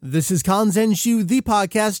This is Kanzenshuu, the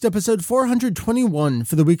podcast, episode 421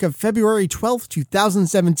 for the week of February 12th,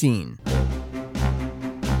 2017.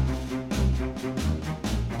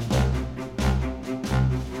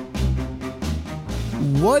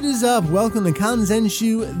 What is up? Welcome to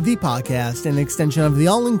Kanzenshuu, the podcast, an extension of the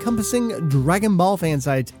all-encompassing Dragon Ball fan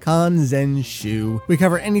site, Kanzenshuu. We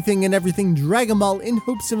cover anything and everything Dragon Ball in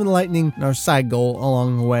hopes of enlightening our side goal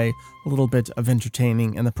along the way. A little bit of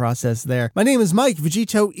entertaining in the process there. My name is Mike,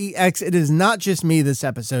 Vegito EX. It is not just me this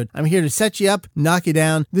episode. I'm here to set you up, knock you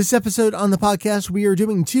down. This episode on the podcast, we are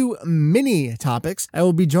doing two mini topics. I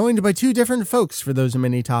will be joined by two different folks for those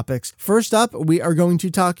mini topics. First up, we are going to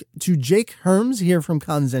talk to Jake Herms here from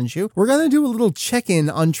Kanzenshuu. We're going to do a little check-in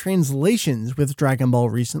on translations with Dragon Ball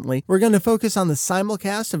recently. We're going to focus on the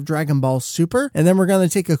simulcast of Dragon Ball Super, and then we're going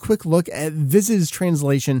to take a quick look at Viz's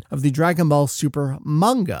translation of the Dragon Ball Super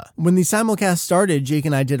manga. When the simulcast started, Jake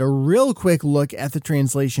and I did a real quick look at the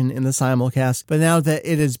translation in the simulcast, but now that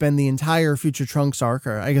it has been the entire Future Trunks arc,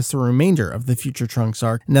 or I guess the remainder of the Future Trunks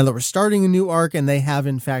arc, now that we're starting a new arc and they have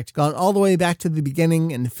in fact gone all the way back to the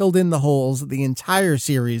beginning and filled in the holes, the entire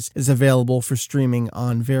series is available for streaming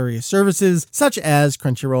on various services such as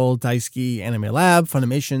Crunchyroll, Daisuki, Anime Lab,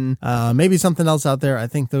 Funimation, maybe something else out there. I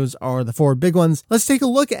think those are the four big ones. Let's take a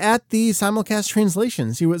look at the simulcast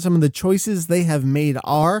translation, see what some of the choices they have made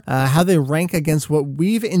are, how they rank against what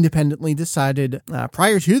we've independently decided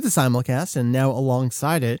prior to the simulcast and now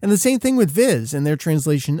alongside it. And the same thing with Viz and their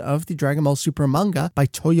translation of the Dragon Ball Super manga by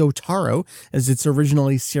Toyotaro, as it's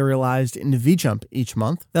originally serialized in V-Jump each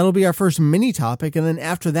month. That'll be our first mini topic, and then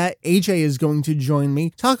after that, AJ is going to join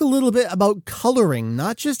me, talk a little bit about coloring,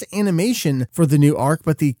 not just animation for the new arc,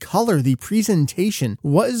 but the color, the presentation.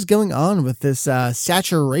 What is going on with this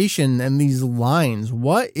saturation and these lines?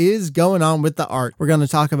 What is going on with the art? We're going to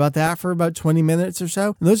talk about that for about 20 minutes or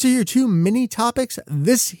so. And those are your two mini topics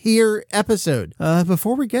this here episode.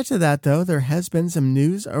 Before we get to that though, there has been some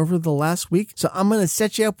news over the last week. So I'm going to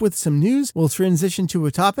set you up with some news. We'll transition to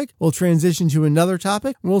a topic. We'll transition to another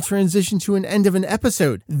topic. We'll transition to an end of an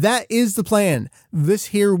episode. That is the plan. This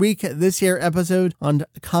here week, this here episode on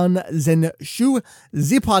Kanzenshuu,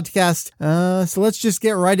 the podcast. So let's just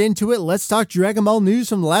get right into it. Let's talk Dragon Ball news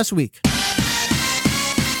from last week.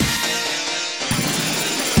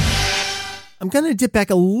 I'm going to dip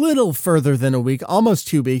back a little further than a week, almost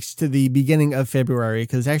 2 weeks, to the beginning of February,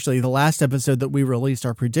 because actually the last episode that we released,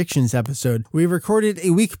 our predictions episode, we recorded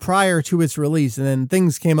a week prior to its release, and then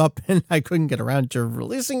things came up and I couldn't get around to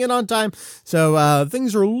releasing it on time. So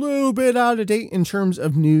things are a little bit out of date in terms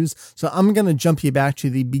of news. So I'm going to jump you back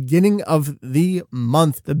to the beginning of the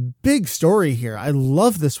month. The big story here, I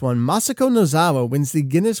love this one. Masako Nozawa wins the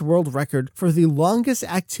Guinness World Record for the longest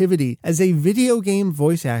activity as a video game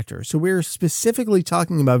voice actor. So we're specifically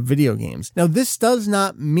talking about video games. Now, this does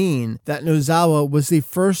not mean that Nozawa was the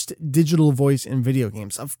first digital voice in video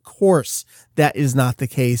games. Of course, that is not the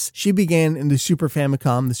case. She began in the Super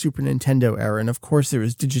Famicom, the Super Nintendo era, and of course there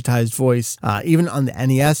was digitized voice, even on the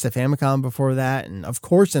NES, the Famicom before that, and of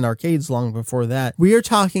course in arcades long before that. We are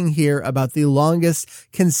talking here about the longest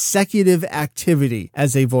consecutive activity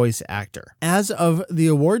as a voice actor. As of the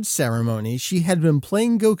awards ceremony, she had been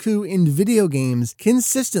playing Goku in video games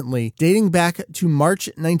consistently, dating back to March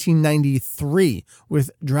 1993 with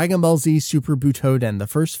Dragon Ball Z Super Butoden, the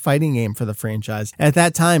first fighting game for the franchise. At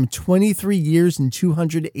that time, 23 years and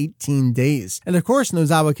 218 days. And of course,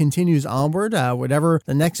 Nozawa continues onward. Whatever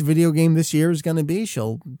the next video game this year is going to be,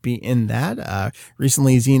 she'll be in that.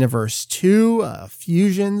 Recently, Xenoverse 2,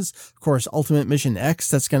 Fusions, of course, Ultimate Mission X,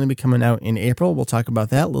 that's going to be coming out in April. We'll talk about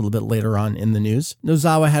that a little bit later on in the news.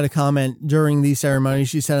 Nozawa had a comment during the ceremony.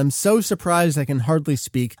 She said, "I'm so surprised I can hardly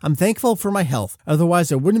speak. I'm thankful for my health.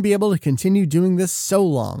 Otherwise, I wouldn't be able to continue doing this so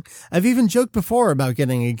long. I've even joked before about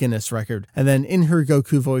getting a Guinness record." And then in her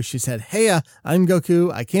Goku voice, she said, "Hey, I'm Goku.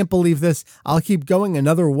 I can't believe this. I'll keep going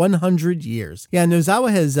another 100 years. Yeah, Nozawa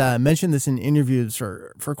has mentioned this in interviews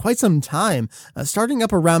for quite some time, starting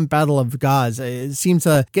up around Battle of Gods. It seems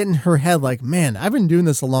to get in her head like, man, I've been doing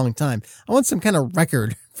this a long time. I want some kind of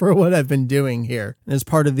record for what I've been doing here. And as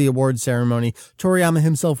part of the award ceremony, Toriyama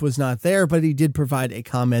himself was not there, but he did provide a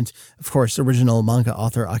comment. Of course, original manga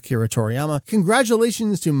author Akira Toriyama.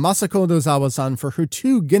 "Congratulations to Masako Nozawa-san for her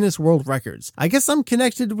 2 Guinness World Records. I guess I'm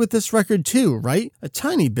connected with this record too, right? A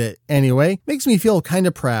tiny bit, anyway. Makes me feel kind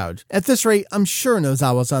of proud. At this rate, I'm sure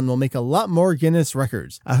Nozawa-san will make a lot more Guinness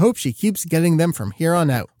records. I hope she keeps getting them from here on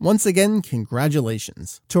out. Once again,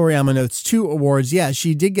 congratulations." Toriyama notes 2 awards. Yeah,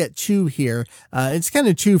 she did get 2 here. It's kind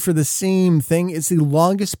of 2 for the same thing. It's the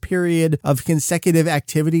longest period of consecutive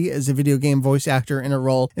activity as a video game voice actor in a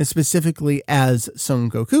role, and specifically as Son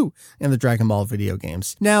Goku in the Dragon Ball video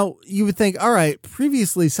games. Now, you would think, all right,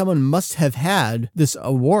 previously someone must have had this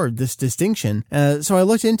award, this distinction. So I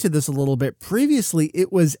looked into this a little bit. Previously,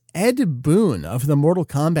 it was Ed Boon of the Mortal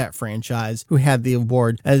Kombat franchise who had the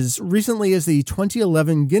award. As recently as the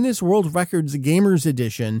 2011 Guinness World Records Gamers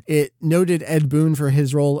Edition, it noted Ed Boon for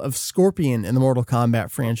his role of Scorpion in the Mortal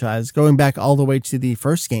Kombat franchise, going back all the way to the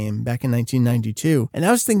first game back in 1992. And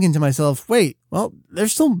I was thinking to myself, wait, well, they're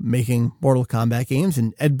still making Mortal Kombat games,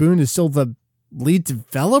 and Ed Boon is still the lead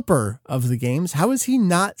developer of the games. How is he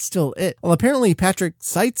not still it? Well, apparently Patrick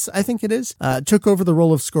Seitz, I think it is, took over the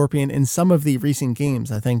role of Scorpion in some of the recent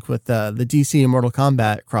games. I think with the DC and Mortal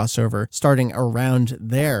Kombat crossover starting around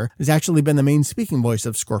there, has actually been the main speaking voice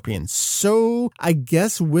of Scorpion. So I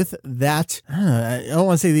guess with that, I don't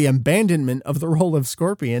want to say the abandonment of the role of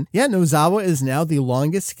Scorpion, yeah, Nozawa is now the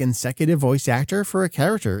longest consecutive voice actor for a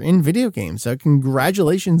character in video games. So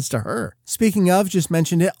congratulations to her. Speaking of, just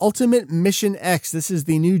mentioned it, Ultimate Mission X. This is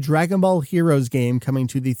the new Dragon Ball Heroes game coming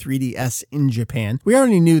to the 3DS in Japan. We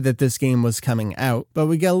already knew that this game was coming out, but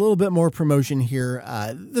we get a little bit more promotion here.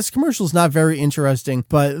 This commercial is not very interesting,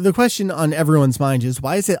 but the question on everyone's mind is,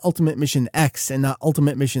 why is it Ultimate Mission X and not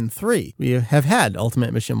Ultimate Mission 3? We have had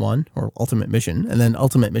Ultimate Mission 1, or Ultimate Mission, and then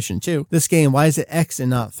Ultimate Mission 2. This game, why is it X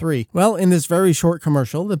and not 3? Well, in this very short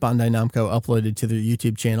commercial that Bandai Namco uploaded to their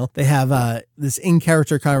YouTube channel, they have this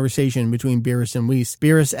in-character conversation between Beerus and Whis.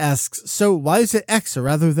 Beerus asks, so why is it X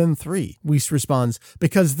rather than 3? Whis responds,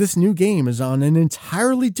 because this new game is on an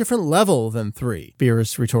entirely different level than 3.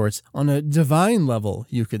 Beerus retorts, on a divine level,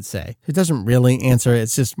 you could say. It doesn't really answer.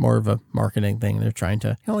 It's just more of a marketing thing. They're trying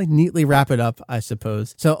to neatly wrap it up, I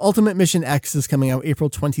suppose. So Ultimate Mission X is coming out April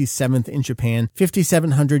 27th in Japan,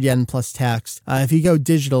 5,700 yen plus tax. If you go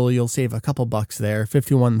digital, you'll save a couple bucks there,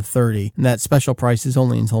 51.30. And that special price is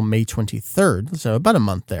only until May 23rd, so about a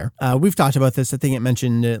month there. We've talked about this. I think it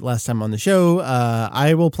mentioned it last time on the show.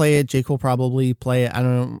 I will play it. Jake will probably play it. I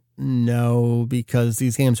don't know, because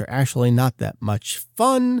these games are actually not that much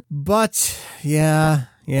fun, but yeah,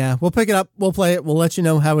 we'll pick it up. We'll play it. We'll let you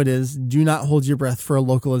know how it is. Do not hold your breath for a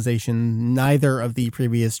localization. Neither of the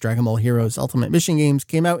previous Dragon Ball Heroes Ultimate Mission games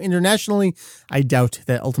came out internationally. I doubt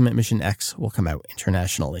that Ultimate Mission X will come out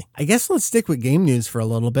internationally. I guess let's stick with game news for a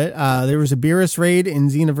little bit. There was a Beerus raid in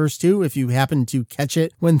Xenoverse 2, if you happened to catch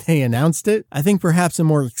it when they announced it. I think perhaps a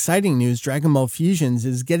more exciting news, Dragon Ball Fusions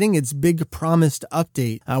is getting its big promised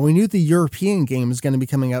update. We knew the European game was going to be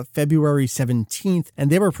coming out February 17th, and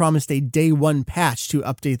they were promised a day one patch to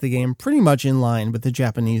update the game pretty much in line with the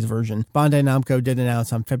Japanese version. Bandai Namco did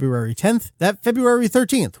announce on February 10th that February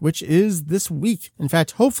 13th, which is this week. In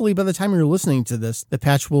fact, hopefully by the time you're listening to this, the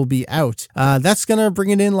patch will be out. That's going to bring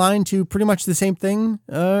it in line to pretty much the same thing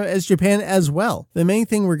as Japan as well. The main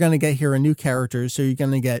thing we're going to get here are new characters. So you're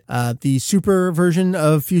going to get the Super version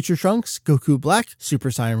of Future Trunks, Goku Black, Super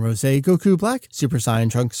Saiyan Rose, Goku Black, Super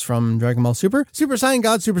Saiyan Trunks from Dragon Ball Super, Super Saiyan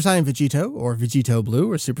God, Super Saiyan Vegito, or Vegito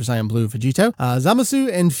Blue, or Super Saiyan Blue Vegito, Zamasu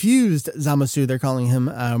and Fused Zamasu, they're calling him.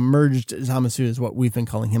 Merged Zamasu is what we've been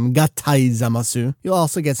calling him, Gatai Zamasu. You'll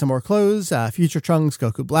also get some more clothes, Future Trunks,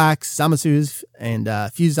 Goku Blacks, Zamasus, and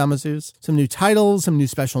Fused Zamasus. Some new titles, some new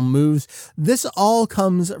special moves. This all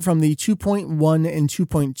comes from the 2.1 and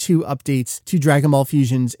 2.2 updates to Dragon Ball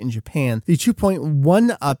Fusions in Japan. The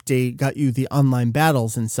 2.1 update got you the online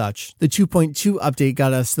battles and such. The 2.2 update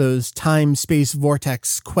got us those time, space,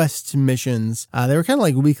 vortex quest missions. They were kind of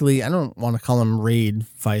like weekly, I don't want to call them raid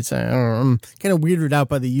fights. I'm kind of weirded out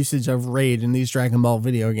by the usage of raid in these Dragon Ball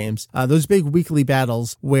video games. Those big weekly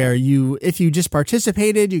battles where if you just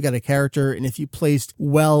participated, you got a character, and if you placed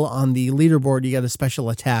well on the leaderboard, you got a special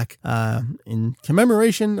attack in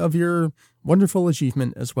commemoration of your wonderful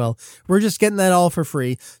achievement as well. We're just getting that all for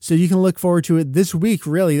free, so you can look forward to it this week,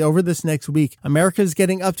 really, over this next week. America's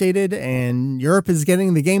getting updated, and Europe is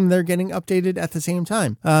getting the game they're getting updated at the same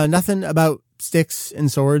time. Nothing about sticks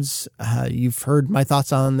and swords. You've heard my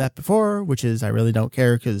thoughts on that before, which is I really don't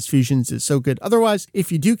care because Fusions is so good otherwise.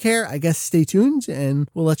 If you do care, I guess stay tuned and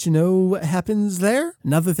we'll let you know what happens there.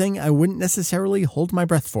 Another thing I wouldn't necessarily hold my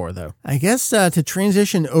breath for, though. I guess to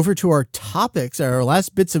transition over to our topics, our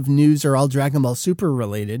last bits of news are all Dragon Ball Super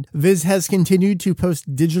related. Viz has continued to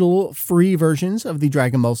post digital free versions of the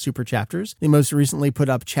Dragon Ball Super chapters. They most recently put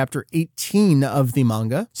up chapter 18 of the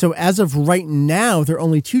manga. So as of right now, they're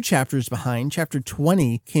only 2 chapters behind. chapter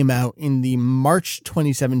 20 came out in the March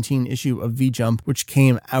 2017 issue of V-Jump, which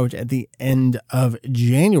came out at the end of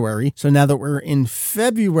January. So now that we're in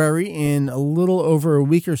February, in a little over a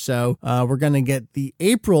week or so, we're going to get the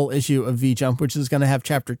April issue of V-Jump, which is going to have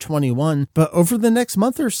chapter 21. But over the next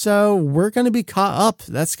month or so, we're going to be caught up.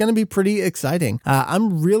 That's going to be pretty exciting.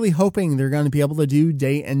 I'm really hoping they're going to be able to do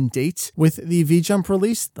day and date with the V-Jump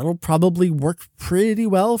release. That'll probably work pretty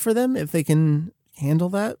well for them if they can handle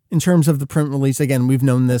that. In terms of the print release, again, we've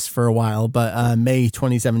known this for a while, but May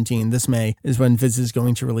 2017, this May, is when Viz is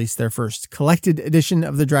going to release their first collected edition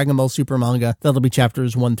of the Dragon Ball Super manga. That'll be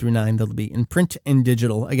chapters 1 through 9. That'll be in print and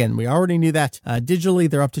digital. Again, we already knew that. Digitally,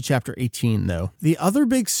 they're up to chapter 18, though. The other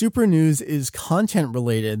big super news is content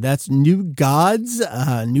related. That's new gods,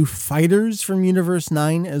 new fighters from Universe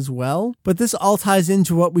 9 as well. But this all ties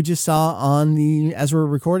into what we just saw on as we're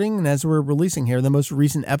recording and as we're releasing here, the most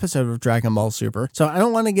recent episode of Dragon Ball Super. So I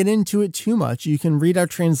don't want to get into it too much. You can read our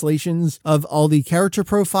translations of all the character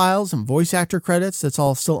profiles and voice actor credits. That's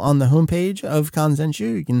all still on the homepage of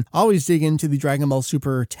Kanzenshuu. You can always dig into the Dragon Ball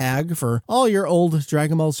Super tag for all your old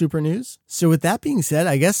Dragon Ball Super news. So with that being said,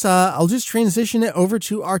 I guess I'll just transition it over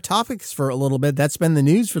to our topics for a little bit. That's been the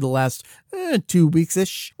news for the last 2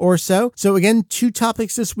 weeks-ish or so. So again, 2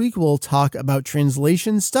 topics this week. We'll talk about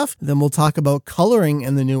translation stuff. Then we'll talk about coloring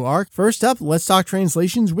in the new arc. First up, let's talk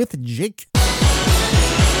translations with Jake.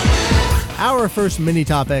 Our first mini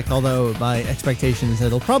topic, although my expectation is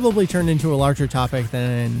it'll probably turn into a larger topic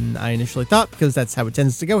than I initially thought, because that's how it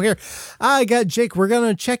tends to go here. I got Jake. We're going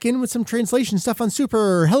to check in with some translation stuff on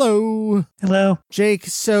Super. Hello. Hello. Jake,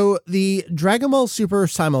 so the Dragon Ball Super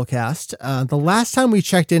simulcast, the last time we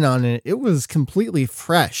checked in on it, it was completely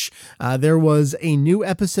fresh. There was a new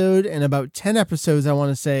episode and about 10 episodes, I want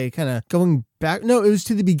to say, kind of going back. No, it was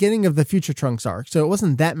to the beginning of the Future Trunks arc. So it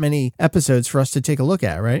wasn't that many episodes for us to take a look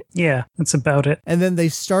at, right? Yeah, that's about it. And then they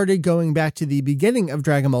started going back to the beginning of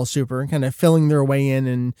Dragon Ball Super and kind of filling their way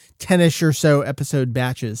in 10-ish or so episode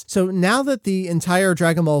batches. So now that the entire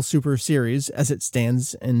Dragon Ball Super series, as it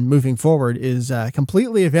stands and moving forward, is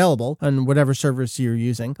completely available on whatever service you're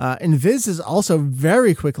using, and Viz is also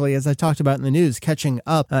very quickly, as I talked about in the news, catching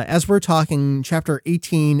up. As we're talking, chapter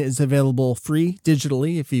 18 is available free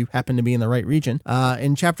digitally if you happen to be in the right region.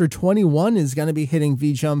 And chapter 21 is going to be hitting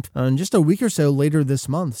V-Jump just a week or so later this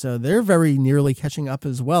month. So they're very nearly catching up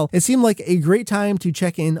as well. It seemed like a great time to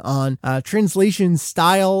check in on translation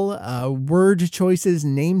style, word choices,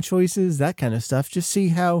 name choices, that kind of stuff. Just see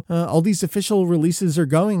how all these official releases are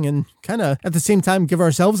going and kind of at the same time give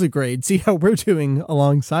ourselves a grade, see how we're doing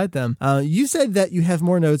alongside them. You said that you have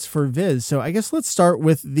more notes for Viz. So I guess let's start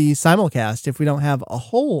with the simulcast if we don't have a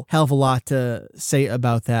whole hell of a lot to say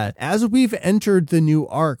about that. As we've entered the new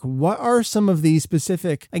arc, what are some of the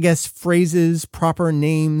specific, I guess, phrases, proper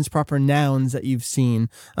names, proper nouns that you've seen?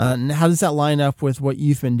 And how does that line up with what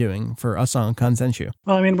you've been doing for us on Kanzenshuu?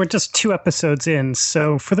 Well, I mean, we're just 2 episodes in,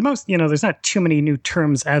 so for the most, there's not too many new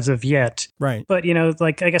terms as of yet. Right. But,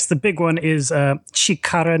 I guess the big one is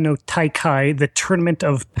Chikara no Taikai, the Tournament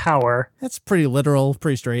of Power. That's pretty literal,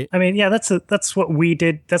 pretty straight. I mean, yeah, that's what we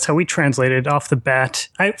did. That's how we translated off the bat.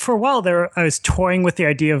 For a while there, I was toying with the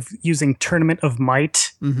idea of using Tournament of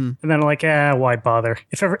Might. Mm-hmm. And then I'm like, why bother?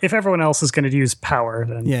 If everyone else is going to use power,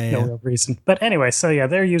 then no real reason. But anyway, so yeah,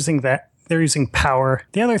 they're using that. They're using power.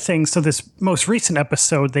 The other thing, so this most recent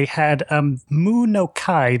episode, they had Mu no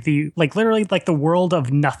Kai, literally the world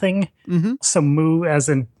of nothing. Mm-hmm. So Mu as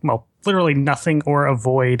in, literally nothing or a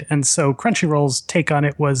void. And so Crunchyroll's take on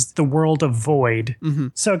it was the world of void. Mm-hmm.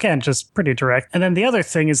 So again, just pretty direct. And then the other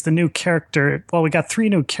thing is the new character. Well, we got 3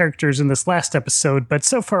 new characters in this last episode, but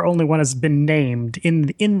so far only one has been named in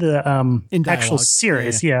the actual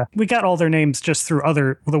series. Yeah. We got all their names just through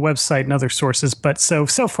the website and other sources. But so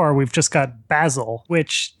far we've just got Basil,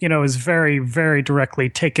 which, is very, very directly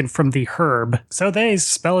taken from the herb. So they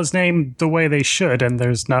spell his name the way they should, and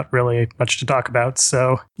there's not really much to talk about.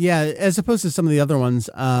 So yeah, as opposed to some of the other ones,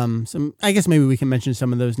 I guess maybe we can mention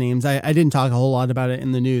some of those names. I didn't talk a whole lot about it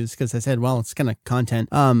in the news because I said, well, it's kind of content.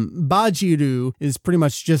 Bajiru is pretty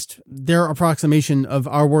much just their approximation of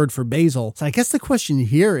our word for basil. So I guess the question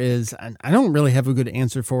here is, and I don't really have a good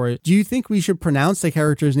answer for it, do you think we should pronounce the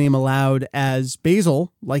character's name aloud as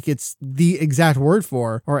basil, like it's the exact word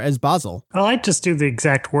for, or as basil? Well, I'd just do the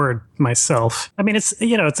exact word myself. I mean, it's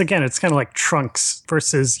kind of like trunks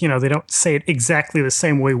versus, they don't say it exactly the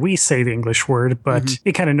same way we say the English word, but it'd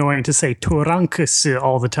be kind of annoying to say Turankus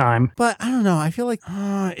all the time. But I don't know. I feel like,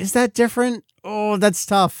 is that different? Oh, that's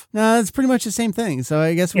tough. No, it's pretty much the same thing. So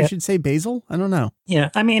I guess we should say basil. I don't know. Yeah.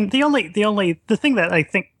 I mean, the thing that I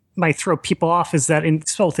think might throw people off is that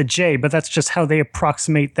it's spelled with a J, but that's just how they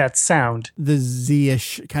approximate that sound. The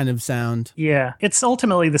Z-ish kind of sound. Yeah. It's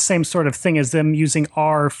ultimately the same sort of thing as them using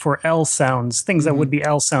R for L sounds, things that would be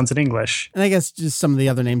L sounds in English. And I guess just some of the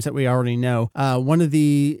other names that we already know. One of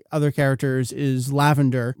the other characters is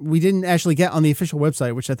Lavender. We didn't actually get on the official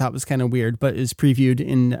website, which I thought was kind of weird, but is previewed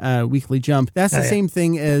in Weekly Jump. That's the same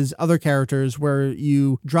thing as other characters where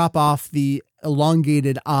you drop off the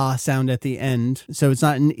elongated ah sound at the end. So it's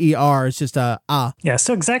not an ER, it's just a ah. Yeah,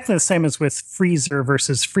 so exactly the same as with Freezer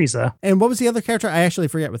versus Frieza. And what was the other character? I actually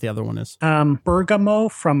forget what the other one is. Bergamo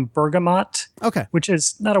from Bergamot. Okay. Which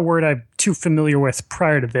is not a word I'm too familiar with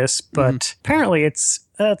prior to this, but apparently it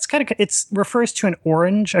refers to an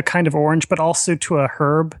orange, a kind of orange, but also to a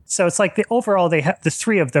herb. So it's like the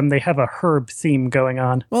three of them, they have a herb theme going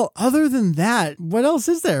on. Well, other than that, what else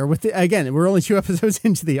is there? Again, we're only 2 episodes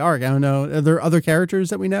into the arc. I don't know. Are there other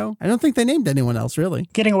characters that we know? I don't think they named anyone else, really.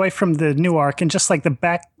 Getting away from the new arc and just like the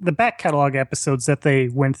back catalog episodes that they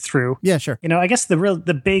went through. Yeah, sure. I guess overall,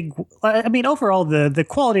 the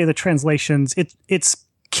quality of the translations, it's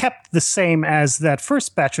kept the same as that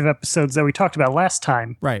first batch of episodes that we talked about last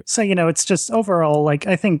time. Right. So, it's just overall, like,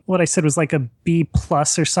 I think what I said was like a B+ or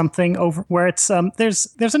something, over where it's, there's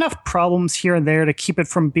enough problems here and there to keep it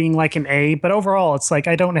from being like an A, but overall, it's like,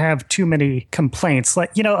 I don't have too many complaints.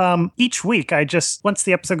 Like, each week once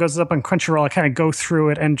the episode goes up on Crunchyroll, I kind of go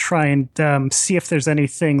through it and try and see if there's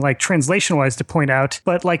anything like translation-wise to point out.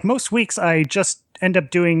 But like most weeks, I just end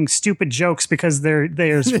up doing stupid jokes because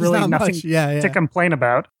there's really nothing to complain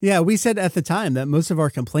about. Yeah, we said at the time that most of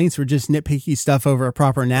our complaints were just nitpicky stuff over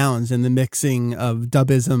proper nouns and the mixing of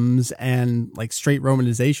dubisms and like straight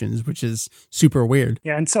romanizations, which is super weird.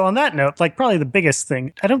 Yeah, and so on that note, like probably the biggest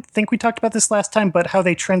thing, I don't think we talked about this last time, but how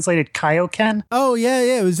they translated Kaioken. Oh,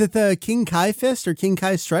 yeah. Was it the King Kai Fist or King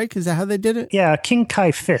Kai Strike? Is that how they did it? Yeah, King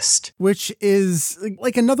Kai Fist. Which is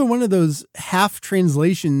like another one of those half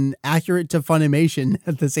translation accurate to Funimation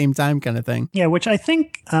at the same time kind of thing. Yeah, which I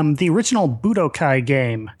think the original Budokai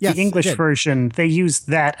game, the English version, they used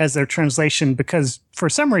that as their translation because for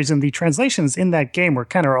some reason the translations in that game were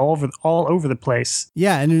kind of all over the place.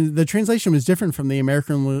 Yeah, and the translation was different from the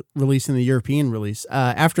American release and the European release.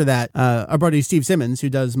 After that, our buddy Steve Simmons, who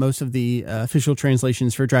does most of the official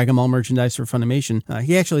translations for Dragon Ball merchandise for Funimation,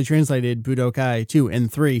 he actually translated Budokai 2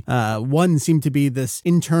 and 3. One seemed to be this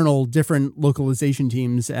internal different localization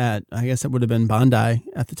teams at, I guess it would have been Bandai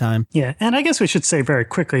at the time. Yeah, and I guess we should say very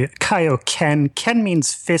quickly, Kaioken. Ken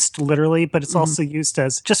means fist literally, but it's also used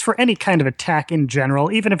as just for any kind of attack in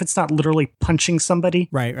general, even if it's not literally punching somebody.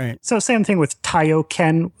 Right. So same thing with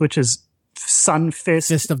Taioken, which is sun fist.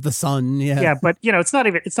 Fist of the sun, yeah. Yeah, but it's not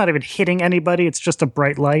even hitting anybody, it's just a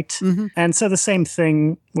bright light. And so the same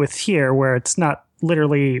thing with here, where it's not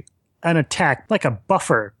literally an attack, like a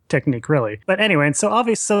buffer technique, really. But anyway, and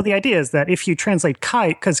so the idea is that if you translate Kai,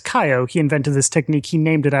 because Kaio, he invented this technique, he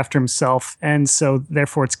named it after himself, and so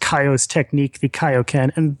therefore it's Kaio's technique, the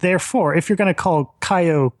Kaioken, and therefore, if you're going to call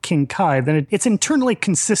Kaio King Kai, then it's internally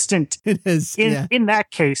consistent in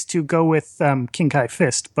that case to go with King Kai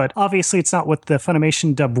Fist, but obviously it's not what the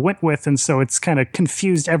Funimation dub went with, and so it's kind of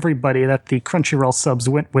confused everybody that the Crunchyroll subs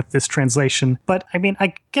went with this translation. But I mean,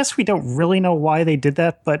 I guess we don't really know why they did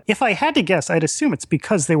that, but if I had to guess, I'd assume it's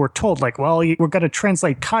because they were told, like, well, we're going to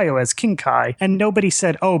translate Kaio as King Kai, and nobody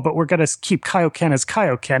said, oh, but we're going to keep Kaioken as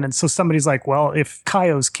Kaioken, and so somebody's like, well, if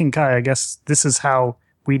Kaio's King Kai, I guess this is how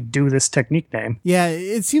we do this technique name. Yeah,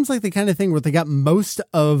 it seems like the kind of thing where they got most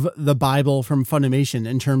of the Bible from Funimation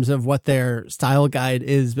in terms of what their style guide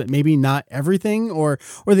is, but maybe not everything, or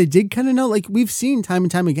they did kind of know, like we've seen time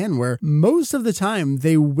and time again, where most of the time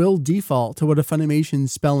they will default to what a Funimation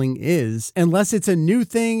spelling is, unless it's a new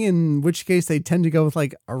thing, in which case they tend to go with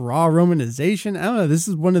like a raw romanization. I don't know, this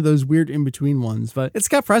is one of those weird in-between ones, but it's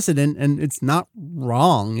got precedent and it's not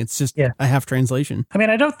wrong. It's just a half translation. I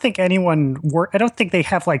mean, I don't think they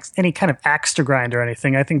have like any kind of axe to grind or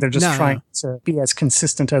anything. I think they're just trying to be as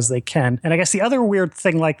consistent as they can. And I guess the other weird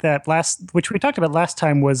thing like that which we talked about last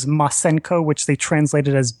time, was Masenko, which they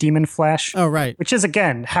translated as Demon Flash. Oh, right. Which is,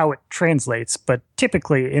 again, how it translates, but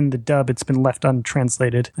typically in the dub it's been left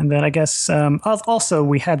untranslated. And then I guess also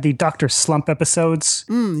we had the Dr. Slump episodes.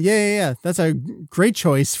 Yeah. That's a great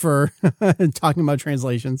choice for talking about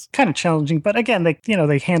translations. Kind of challenging, but again,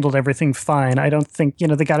 they handled everything fine. I don't think,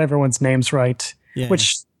 they got everyone's names right. Yeah.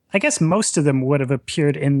 Which I guess most of them would have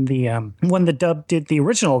appeared in the when the dub did the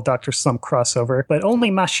original Dr. Slump crossover, but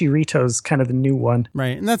only Mashirito's kind of the new one.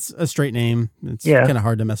 Right, and that's a straight name. It's kind of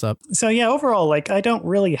hard to mess up. So yeah, overall, like I don't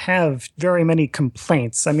really have very many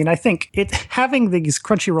complaints. I mean, I think having these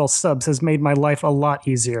Crunchyroll subs has made my life a lot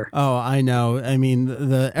easier. Oh, I know. I mean,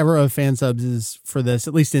 the era of fan subs is for this,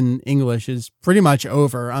 at least in English, is pretty much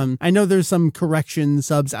over. I know there's some correction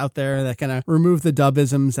subs out there that kind of remove the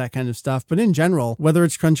dubisms, that kind of stuff. But in general, whether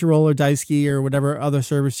it's Crunchyroll or Daisuke or whatever other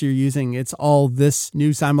service you're using, it's all this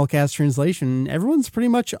new simulcast translation. Everyone's pretty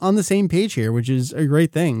much on the same page here, which is a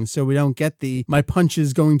great thing. So we don't get the my punch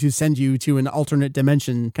is going to send you to an alternate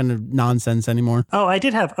dimension kind of nonsense anymore. Oh, I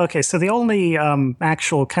did have, okay, so the only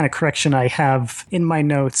actual kind of correction I have in my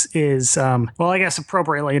notes is, well, I guess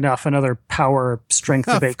appropriately enough, another power strength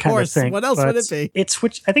debate kind of thing. What else would it be?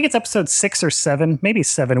 I think it's episode 6 or 7, maybe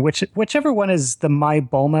 7, whichever one is the My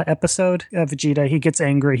Bulma episode. Vegeta, he gets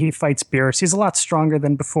angry, he fights Beerus, he's a lot stronger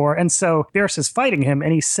than before, and so Beerus is fighting him,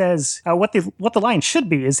 and he says, what the line should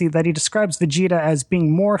be is that he describes Vegeta as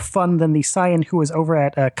being more fun than the Saiyan who was over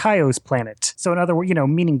at Kaio's planet. So in other words,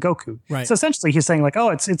 meaning Goku. Right. So essentially he's saying like, oh,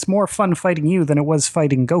 it's more fun fighting you than it was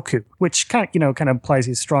fighting Goku, which kind of implies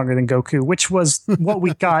he's stronger than Goku, which was what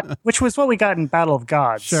we got in Battle of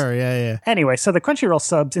Gods. Sure, yeah. Anyway, so the Crunchyroll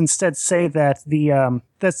subs instead say that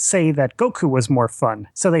that Goku was more fun.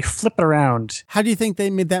 So they flip it around. How do you think they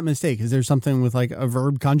made that mistake? Is there something with like a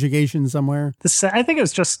verb conjugation somewhere? I think it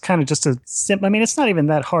was just kind of just a simple, I mean, it's not even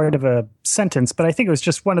that hard of a sentence, but I think it was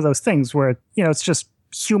just one of those things where, it's just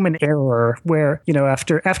human error where,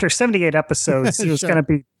 after 78 episodes, there's going to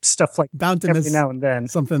be stuff like bound to every now and then.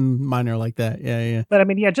 Something minor like that. Yeah. But I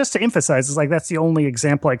mean, just to emphasize, it's like that's the only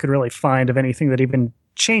example I could really find of anything that even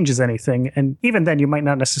changes anything. And even then, you might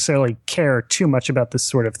not necessarily care too much about this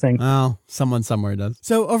sort of thing. Well, someone somewhere does.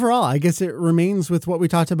 So overall, I guess it remains with what we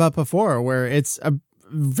talked about before, where it's a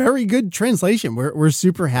very good translation. We're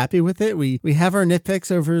super happy with it. We have our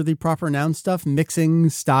nitpicks over the proper noun stuff, mixing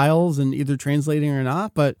styles and either translating or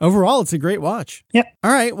not, but overall it's a great watch. Yep.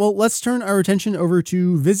 All right, well, let's turn our attention over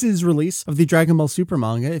to Viz's release of the Dragon Ball Super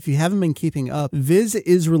manga. If you haven't been keeping up, Viz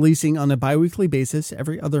is releasing on a bi-weekly basis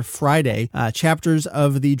every other Friday chapters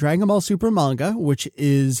of the Dragon Ball Super manga, which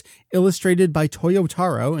is illustrated by Toyo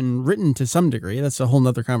Taro and written to some degree. That's a whole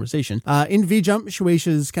nother conversation. In V-Jump,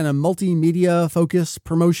 Shueisha's kind of multimedia focused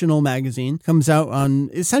promotional magazine, comes out on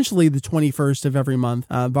essentially the 21st of every month,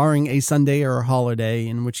 barring a Sunday or a holiday,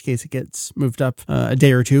 in which case it gets moved up a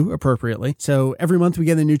day or two appropriately. So every month we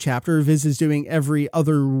get a new chapter. Viz is doing every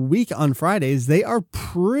other week on Fridays. They are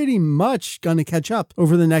pretty much going to catch up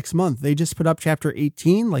over the next month. They just put up chapter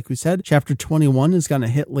 18, like we said. Chapter 21 is going to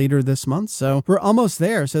hit later this month. So we're almost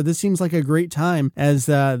there. So this seems like a great time as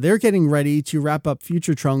they're getting ready to wrap up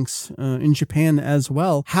Future Trunks in Japan as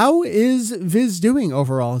well. How is Viz doing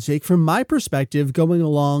overall, Jake? From my perspective, going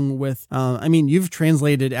along with, you've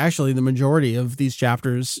translated actually the majority of these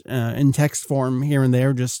chapters in text form here and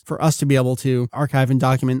there just for us to be able to archive and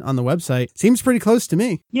document on the website. Seems pretty close to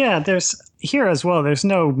me. Yeah, there's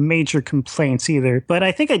no major complaints either, but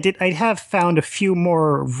I think I have found a few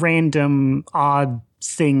more random, odd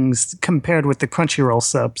things compared with the Crunchyroll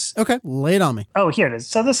subs. Okay, lay it on me. Oh, here it is.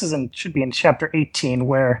 So this should be in chapter 18,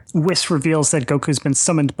 where Whis reveals that Goku's been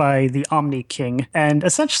summoned by the Omni King, and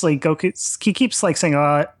essentially he keeps like saying,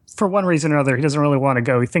 for one reason or another, he doesn't really want to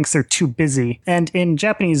go. He thinks they're too busy. And in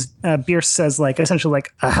Japanese, Beerus says, like, essentially,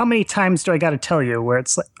 like, how many times do I got to tell you? Where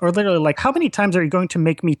it's like, or literally, like, how many times are you going to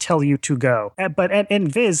make me tell you to go? But in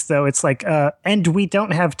Viz, though, it's like, and we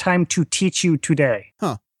don't have time to teach you today.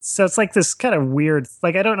 Huh. So it's like this kind of weird,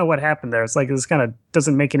 like, I don't know what happened there. It's like this kind of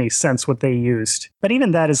doesn't make any sense what they used. But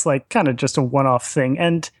even that is like kind of just a one-off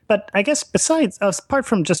thing. But I guess apart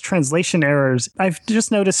from just translation errors, I've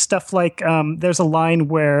just noticed stuff like there's a line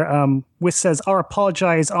where Whis says, I'll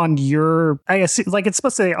apologize on your, I guess, like it's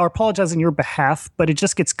supposed to say, I'll apologize on your behalf, but it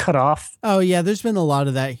just gets cut off. Oh yeah, there's been a lot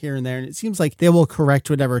of that here and there. And it seems like they will correct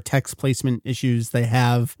whatever text placement issues they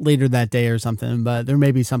have later that day or something, but there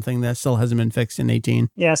may be something that still hasn't been fixed in 18.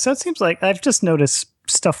 Yeah, so it seems like I've just noticed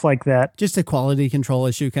stuff like that. Just a quality control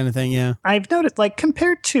issue kind of thing, yeah. I've noticed, like,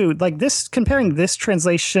 comparing this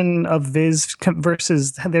translation of Viz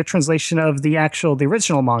versus their translation of the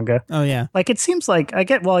original manga. Oh, yeah. Like, it seems like, I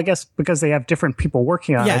guess because they have different people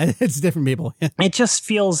working on it. Yeah, it's different people. Yeah. It just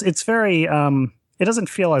feels, it's very, it doesn't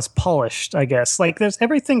feel as polished, I guess. Like,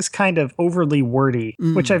 everything's kind of overly wordy,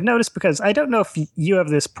 which I've noticed because I don't know if you have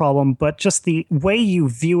this problem, but just the way you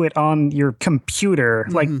view it on your computer,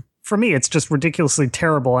 like, for me, it's just ridiculously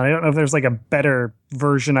terrible. And I don't know if there's like a better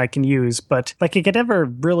version I can use, but like it could never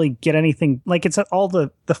really get anything. Like it's all the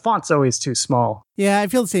font's always too small. Yeah, I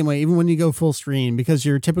feel the same way, even when you go full screen, because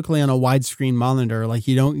you're typically on a widescreen monitor, like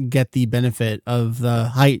you don't get the benefit of the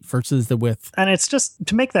height versus the width. And it's just,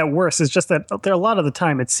 to make that worse, is just that there a lot of the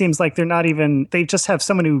time, it seems like they just have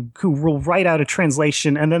someone who will write out a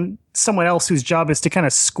translation and then someone else whose job is to kind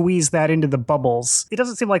of squeeze that into the bubbles. It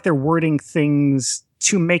doesn't seem like they're wording things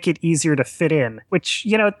to make it easier to fit in, which,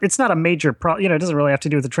 it's not a major problem. It doesn't really have to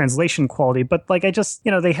do with the translation quality, but like, I just,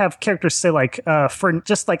 they have characters say like, for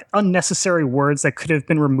just like unnecessary words that could have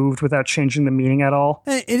been removed without changing the meaning at all.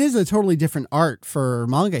 It is a totally different art for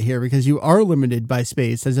manga here because you are limited by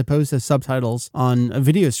space as opposed to subtitles on a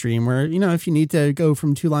video stream where, if you need to go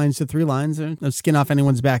from 2 lines to 3 lines, no skin off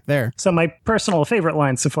anyone's back there. So my personal favorite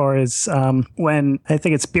line so far is when I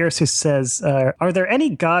think it's Bierce who says, are there any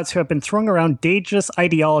gods who have been throwing around dangerous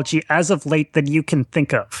ideology as of late that you can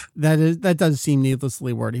think of? That does seem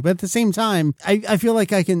needlessly wordy, but at the same time, I feel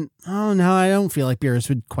like I don't feel like Beerus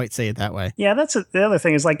would quite say it that way. Yeah, that's the other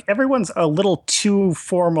thing is like everyone's a little too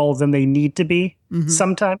formal than they need to be. Mm-hmm.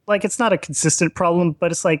 Sometimes, like, it's not a consistent problem,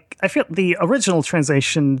 but it's like, I feel the original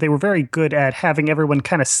translation, they were very good at having everyone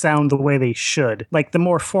kind of sound the way they should. Like the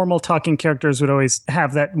more formal talking characters would always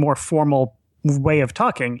have that more formal way of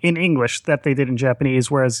talking in English that they did in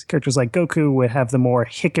Japanese, whereas characters like Goku would have the more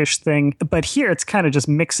hickish thing. But here it's kind of just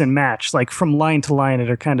mix and match, like from line to line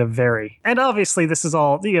it'll kind of vary. And obviously this is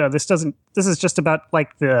all, this is just about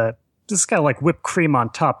like this is kind of like whipped cream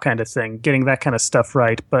on top kind of thing, getting that kind of stuff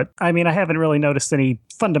right. But I mean, I haven't really noticed any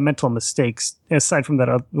fundamental mistakes aside from that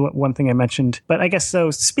one thing I mentioned. But I guess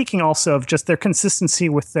so. Speaking also of just their consistency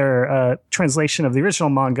with their translation of the original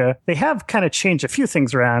manga, they have kind of changed a few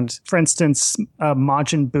things around. For instance,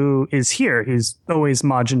 Majin Buu is here. He's always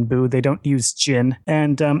Majin Buu. They don't use Jin.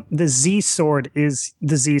 And the Z sword is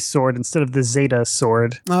the Z sword instead of the Zeta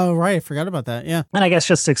sword. Oh, right. I forgot about that. Yeah. And I guess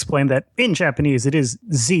just to explain that in Japanese, it is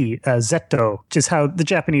Z, Zeto, which is how the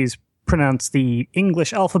Japanese pronounce the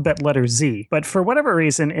English alphabet letter Z. But for whatever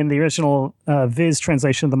reason, in the original Viz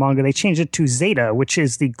translation of the manga, they changed it to Zeta, which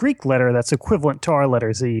is the Greek letter that's equivalent to our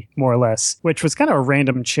letter Z, more or less, which was kind of a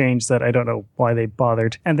random change that I don't know why they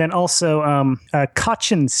bothered. And then also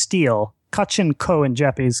Kachin Steel. Kachin ko in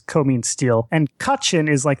Japanese, ko means steel. And kachin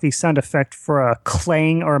is like the sound effect for a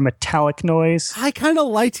clang or a metallic noise. I kind of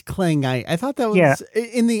liked clangite. I thought that was,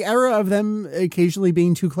 in the era of them occasionally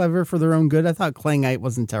being too clever for their own good, I thought clangite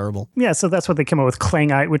wasn't terrible. Yeah, so that's what they came up with,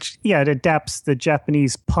 clangite, which, it adapts the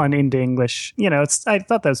Japanese pun into English. I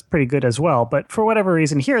thought that was pretty good as well. But for whatever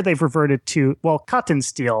reason, here they've reverted to, cotton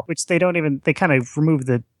steel, which they kind of remove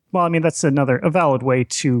the. Well, I mean, that's a valid way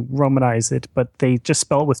to Romanize it, but they just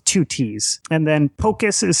spell it with 2 T's. And then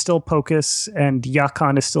Pocus is still Pocus, and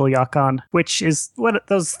Yakon is still Yakon, which is one of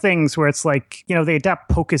those things where it's like, they adapt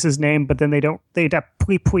Pocus's name, but then they adapt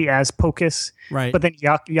Pui Pui as Pocus. Right. But then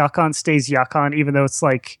Yakon stays Yakon, even though it's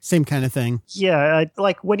like... Same kind of thing. Yeah,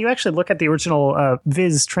 like when you actually look at the original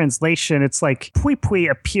Viz translation, it's like Pui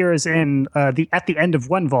Pui appears in at the end of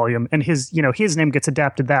one volume, and his name gets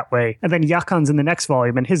adapted that way. And then Yakon's in the next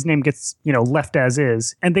volume, and his name gets, left as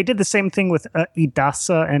is. And they did the same thing with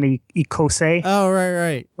Idasa and Ikose. Oh,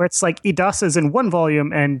 right. Where it's like Idasa is in one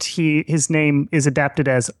volume, and his name is adapted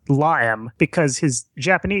as Laem, because his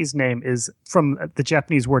Japanese name is from the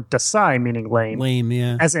Japanese word dasai, meaning lame. Lame,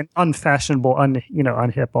 yeah. As in unfashionable,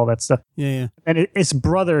 unhip, all that stuff. Yeah. And his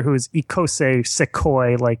brother, who is Ikose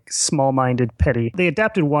Sekoi, like small-minded, petty. They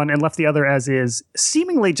adapted one and left the other as is,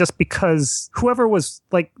 seemingly just because whoever was,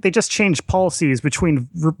 like, they just changed policies between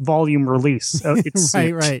volume release.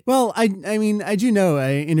 Right. Well, I mean, I do know,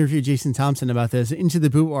 I interviewed Jason Thompson about this. Into the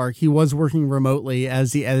Buu arc, he was working remotely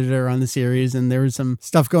as the editor on the series, and there was some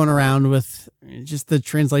stuff going around with just the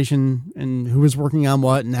translation and who was working on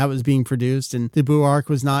what and how it was being produced. And the Buu arc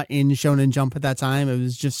was not in Shonen Jump at that time. It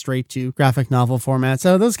was just straight to graphic novel format.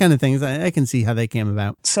 So those kind of things, I can see how they came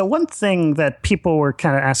about. So one thing that people were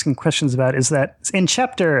kind of asking questions about is that in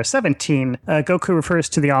chapter 17, Goku refers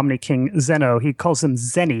to the Omni King Zeno. He calls him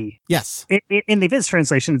Zeni. Yes. In the Viz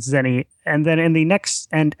translation, it's Zeni. And then in the next,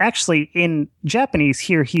 and actually in Japanese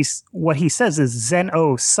here, what he says is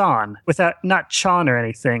Zen-o-san, not Chan or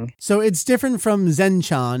anything. So it's different from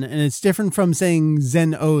Zen-chan, and it's different from saying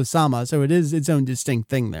Zen-o-sama. So it is its own distinct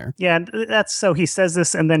thing there. Yeah, that's so he says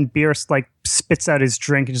this, and then Bierce spits out his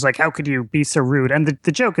drink and just like, how could you be so rude? And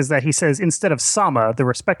the joke is that he says, instead of Sama, the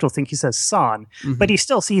respectful thing, he says San. Mm-hmm. But he's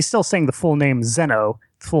still saying the full name Zeno.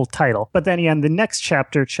 full title. But then in the next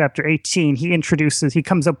chapter, chapter 18, he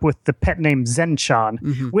comes up with the pet name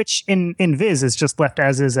Zenchan, which in Viz is just left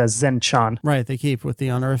as is as Zenchan. Right, they keep with the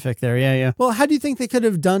honorific there. Yeah. Well, how do you think they could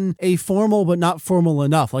have done a formal but not formal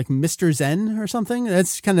enough, like Mr. Zen or something?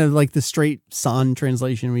 That's kind of like the straight San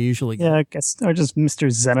translation we usually get. Yeah, I guess, or just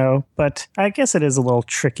Mr. Zeno. But I guess it is a little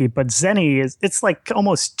tricky. But Zenny it's like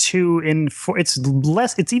almost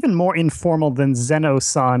it's even more informal than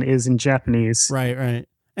Zeno-san is in Japanese. Right.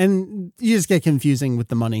 And you just get confusing with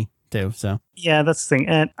the money too, so. Yeah, that's the thing.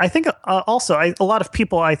 And I think also a lot of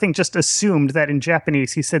people, I think, just assumed that in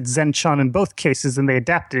Japanese he said Zenchan in both cases and they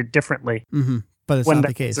adapted it differently. Mm-hmm. But it's not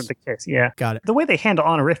the case. Isn't the case. Yeah. Got it. The way they handle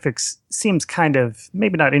honorifics seems kind of,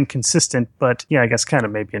 maybe not inconsistent, but yeah, I guess kind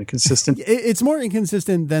of maybe inconsistent. It's more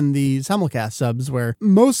inconsistent than the simulcast subs, where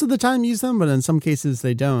most of the time use them, but in some cases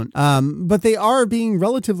they don't. But they are being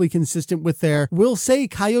relatively consistent with we'll say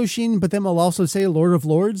Kaioshin, but then we'll also say Lord of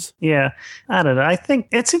Lords. Yeah. I don't know. I think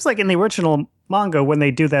it seems like in the original manga, when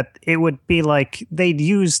they do that, it would be like they'd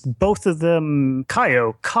used both of them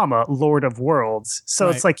Kaio, Lord of Worlds. So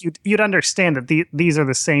It's like you'd understand that these are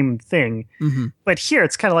the same thing. Mm-hmm. But here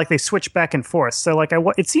it's kind of like they switch back and forth. So like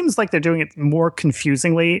it seems like they're doing it more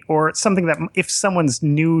confusingly, or something that if someone's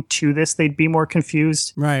new to this, they'd be more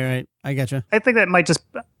confused. Right. I gotcha. I think that might just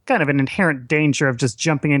kind of an inherent danger of just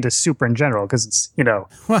jumping into super in general, because it's,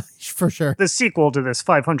 well, for sure, the sequel to this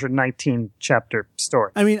 519 chapter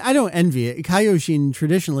story. I mean, I don't envy it. Kaioshin,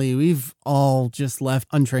 traditionally, we've all just left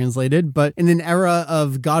untranslated, but in an era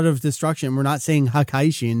of God of Destruction, we're not saying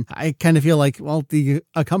Hakaishin. I kind of feel like, well, the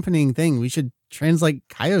accompanying thing, we should translate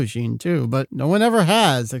Kaioshin too, but no one ever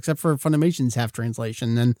has, except for Funimation's half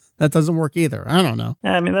translation, and that doesn't work either. I don't know.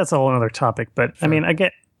 I mean, that's a whole other topic, but sure. I mean,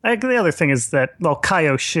 the other thing is that, well,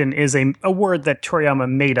 Kaioshin is a word that Toriyama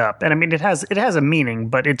made up. And I mean, it has a meaning,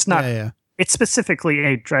 but it's not, it's specifically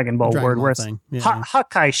a Dragon Ball word, whereas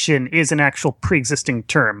Hakaishin is an actual pre-existing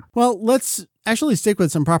term. Well, let's actually stick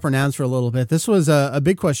with some proper nouns for a little bit. This was a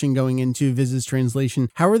big question going into Viz's translation.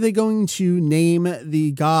 How are they going to name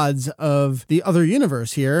the gods of the other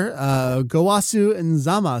universe here? Gowasu and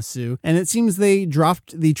Zamasu. And it seems they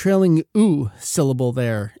dropped the trailing U syllable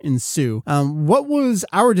there in Su. What was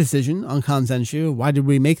our decision on Kanzenshu? Why did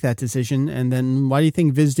we make that decision? And then why do you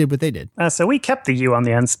think Viz did what they did? So we kept the U on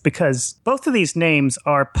the ends because both of these names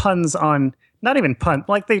are puns on, not even pun,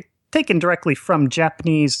 like they taken directly from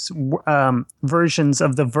Japanese versions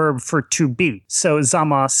of the verb for to be. So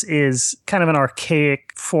Zamas is kind of an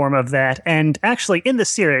archaic form of that. And actually in the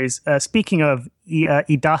series, speaking of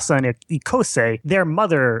Idasa and Ikose, their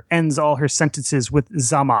mother ends all her sentences with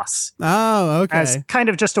Zamas. Oh, okay. As kind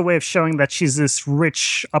of just a way of showing that she's this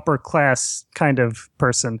rich, upper class kind of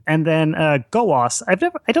person. And then Gowas,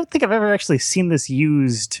 I don't think I've ever actually seen this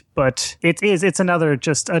used, but it's another,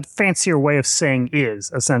 just a fancier way of saying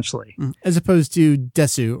is, essentially. As opposed to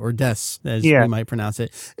Desu, or Des, as we might pronounce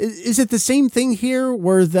it. Is it the same thing here,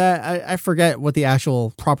 where that, I forget what the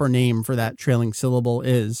actual proper name for that trailing syllable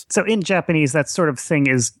is. So in Japanese, that sort of thing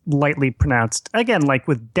is lightly pronounced. Again, like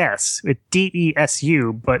with des, with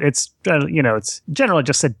D-E-S-U, but it's, it's generally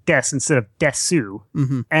just a des instead of desu.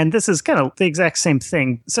 Mm-hmm. And this is kind of the exact same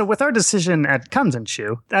thing. So with our decision at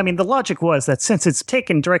Kanzenshu, I mean, the logic was that since it's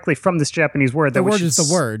taken directly from this Japanese word, the word is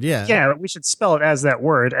the word, yeah. Yeah, we should spell it as that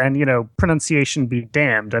word, and, pronunciation be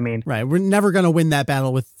damned. I mean... Right, we're never going to win that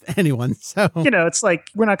battle with anyone, so... it's like,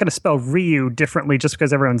 we're not going to spell Ryu differently just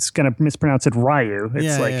because everyone's going to mispronounce it Ryu.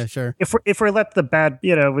 It's sure. If we let the bad,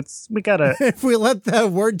 we gotta... if we let the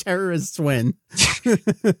word terrorists win.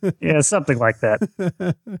 Yeah, something like that.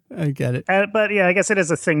 I get it. But yeah, I guess it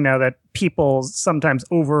is a thing now that people sometimes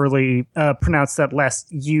overly pronounce that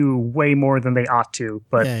last U way more than they ought to,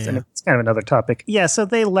 but it's kind of another topic. Yeah, so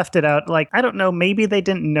they left it out. Like, I don't know, maybe they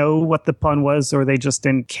didn't know what the pun was, or they just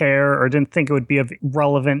didn't care, or didn't think it would be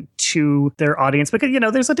relevant to their audience. Because,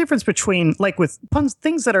 there's a difference between, like with puns,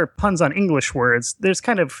 things that are puns on English words, there's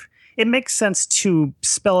kind of... It makes sense to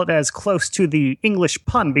spell it as close to the English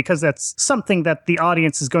pun because that's something that the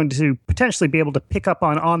audience is going to potentially be able to pick up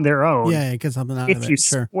on their own. Yeah, get something out of it.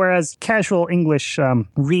 Sure. Whereas casual English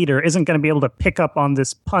reader isn't going to be able to pick up on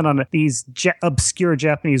this pun on these obscure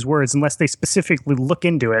Japanese words unless they specifically look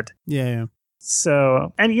into it. Yeah.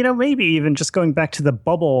 So, and maybe even just going back to the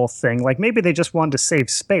bubble thing, like maybe they just wanted to save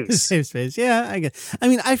space. Save space. Yeah, I guess. I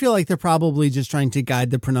mean, I feel like they're probably just trying to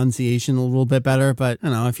guide the pronunciation a little bit better, but I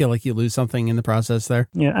don't know, I feel like you lose something in the process there.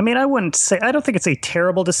 Yeah, I mean, I don't think it's a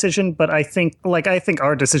terrible decision, but I think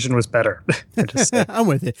our decision was better. I'm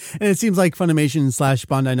with it. And it seems like Funimation /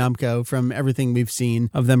 Bandai Namco, from everything we've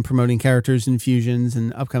seen of them promoting characters and fusions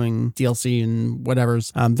and upcoming DLC and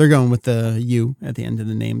whatever's, they're going with the U at the end of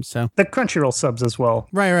the name. So the Crunchyroll subs as well.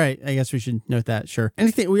 Right. I guess we should note that. Sure.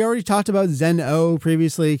 Anything we already talked about Zen-O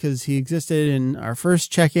previously because he existed in our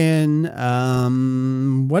first check-in.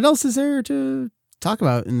 What else is there to talk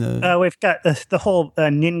about in the... we've got the whole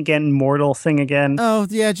Ningen Mortal thing again. Oh,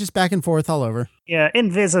 yeah, just back and forth all over. Yeah,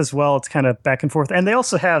 in Viz as well, it's kind of back and forth. And they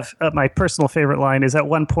also have, my personal favorite line is at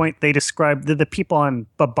one point they describe the people on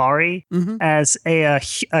Babari as a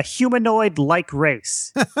humanoid-like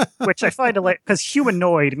race, which I find because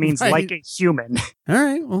humanoid means like a human. All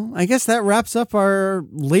right, well, I guess that wraps up our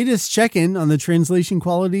latest check-in on the translation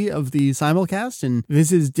quality of the simulcast and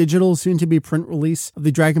Viz's digital, soon-to-be print release of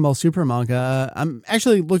the Dragon Ball Super manga. I'm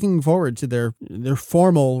actually looking forward to their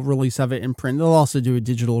formal release of it in print. They'll also do a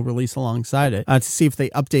digital release alongside it. To see if they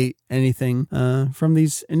update anything from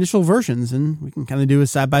these initial versions, and we can kind of do a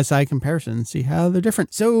side-by-side comparison and see how they're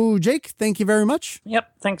different. So, Jake, thank you very much.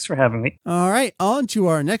 Yep, thanks for having me. All right, on to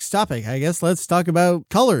our next topic. I guess let's talk about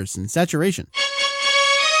colors and saturation.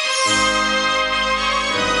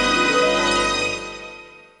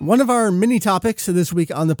 One of our mini topics this week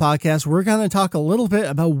on the podcast, we're going to talk a little bit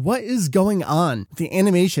about what is going on with the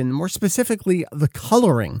animation, more specifically the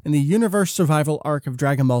coloring in the Universe Survival arc of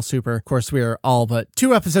Dragon Ball Super. Of course, we are all but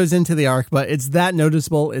 2 episodes into the arc, but it's that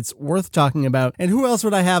noticeable. It's worth talking about. And who else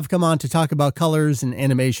would I have come on to talk about colors and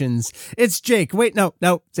animations? It's Jake. Wait, no,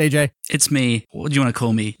 it's AJ. It's me. What do you want to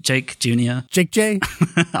call me? Jake Jr.? Jake J?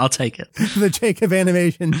 I'll take it. The Jake of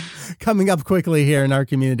animation coming up quickly here in our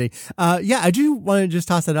community. I do want to just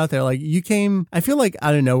toss that out there. Like, you came, I feel like,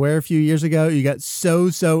 out of nowhere a few years ago. You got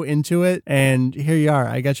so into it, and here you are.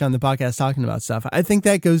 I got you on the podcast talking about stuff. I think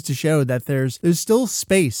that goes to show that there's still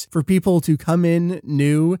space for people to come in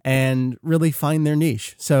new and really find their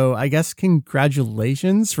niche. So I guess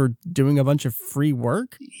congratulations for doing a bunch of free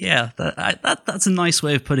work. Yeah, that's a nice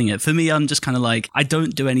way of putting it. For me, I'm just kind of like, I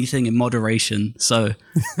don't do anything in moderation. So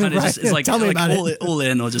kind of it's like all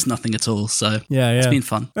in or just nothing at all. So yeah, it's been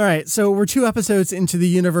fun. All right. So we're 2 episodes into the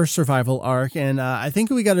Universe Survival arc. And I think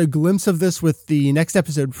we got a glimpse of this with the next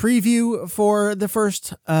episode preview for the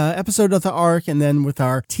first episode of the arc. And then with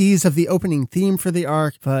our tease of the opening theme for the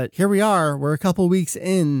arc. But here we are. We're a couple weeks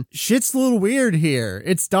in. Shit's a little weird here.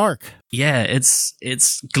 It's dark. Yeah, it's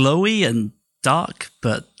glowy and dark,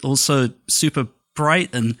 but also super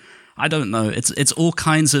bright, and I don't know. It's all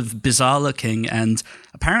kinds of bizarre looking, and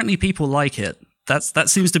apparently people like it. That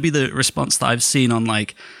seems to be the response that I've seen on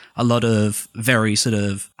like a lot of very sort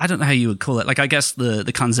of, I don't know how you would call it. Like, I guess the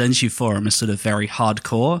Kanzenshu forum is sort of very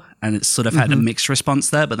hardcore, and it's sort of had a mixed response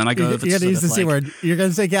there. But then I go over to use the C word. You're going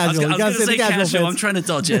to say casual. I was going to say casual. I'm trying to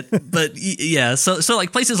dodge it. But yeah, so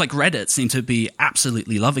like places like Reddit seem to be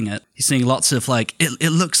absolutely loving it. You're seeing lots of like,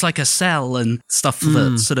 it looks like a cell and stuff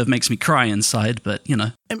that sort of makes me cry inside. But, you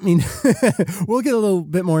know. I mean, we'll get a little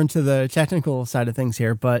bit more into the technical side of things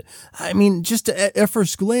here, but I mean, just at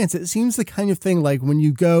first glance, it seems the kind of thing like when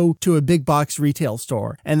you go to a big box retail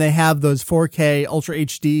store and they have those 4K Ultra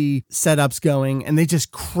HD setups going and they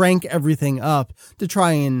just crank everything up to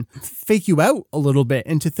try and fake you out a little bit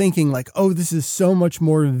into thinking like, oh, this is so much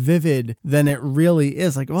more vivid than it really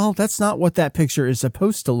is. Like, well, that's not what that picture is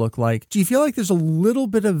supposed to look like. Do you feel like there's a little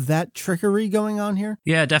bit of that trickery going on here?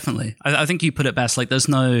 Yeah, definitely. I think you put it best. Like, there's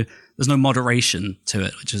no moderation to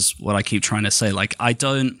it, which is what I keep trying to say. Like, I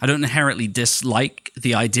don't inherently dislike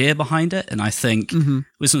the idea behind it, and I think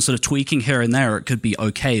with some sort of tweaking here and there, it could be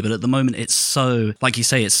okay. But at the moment, it's so, like you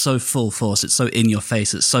say, it's so full force. It's so in your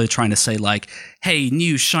face. It's so trying to say like, hey,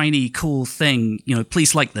 new shiny cool thing, you know,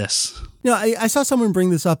 please like this. You know, I saw someone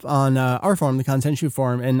bring this up on our forum, the Kanzenshu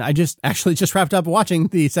forum, and I just wrapped up watching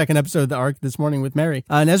the second episode of the arc this morning with Mary.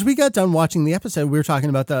 And as we got done watching the episode, we were talking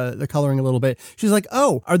about the coloring a little bit. She's like,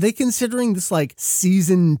 oh, are they considering this like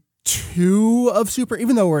season 2 of Super,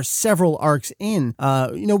 even though we're several arcs in?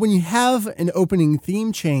 You know, when you have an opening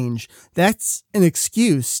theme change, that's an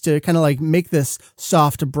excuse to kind of like make this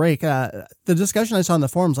soft break. The discussion I saw on the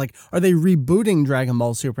forums, like, are they rebooting Dragon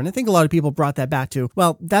Ball Super? And I think a lot of people brought that back to,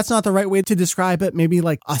 well, that's not the right way to describe it. Maybe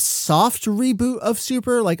like a soft reboot of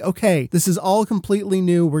Super. Like, okay, this is all completely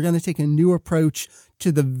new. We're going to take a new approach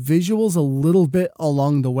to the visuals a little bit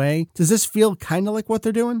along the way. Does this feel kind of like what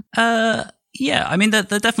they're doing? Yeah, I mean, there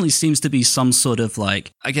definitely seems to be some sort of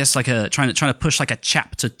like, I guess like trying to push like a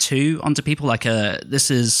chapter 2 onto people, like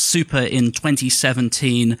this is Super in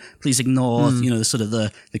 2017. Please ignore, sort of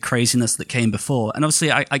the craziness that came before. And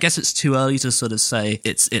obviously, I guess it's too early to sort of say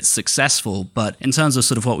it's successful. But in terms of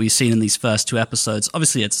sort of what we've seen in these first 2 episodes,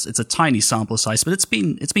 obviously it's a tiny sample size, but it's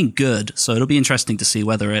been good. So it'll be interesting to see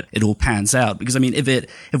whether it all pans out. Because I mean,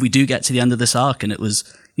 if we do get to the end of this arc and it was,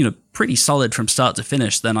 pretty solid from start to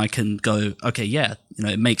finish, then I can go, okay, yeah,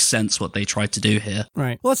 it makes sense what they tried to do here.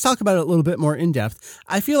 Right. Well, let's talk about it a little bit more in depth.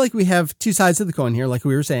 I feel like we have 2 sides of the coin here, like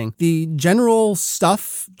we were saying. The general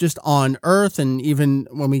stuff just on Earth, and even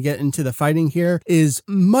when we get into the fighting here, is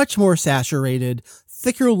much more saturated,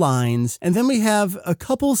 thicker lines. And then we have a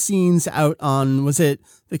couple scenes out on, was it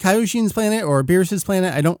the Kaioshin's planet or Beerus's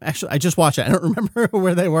planet? I just watched it. I don't remember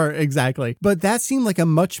where they were exactly. But that seemed like a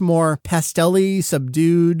much more pastel-y,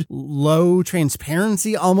 subdued, low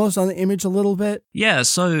transparency almost on the image a little bit. Yeah,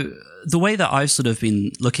 so the way that I've sort of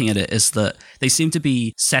been looking at it is that they seem to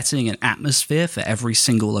be setting an atmosphere for every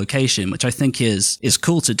single location, which I think is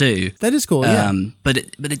cool to do. That is cool, yeah. But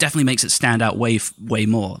it definitely makes it stand out way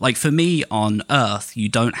more. Like for me on Earth, you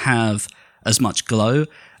don't have as much glow.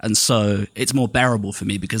 And so it's more bearable for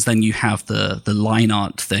me because then you have the line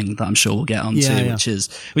art thing that I'm sure we'll get onto,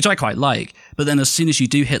 which I quite like. But then as soon as you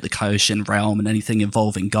do hit the Kaioshin realm and anything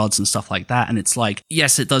involving gods and stuff like that, and it's like,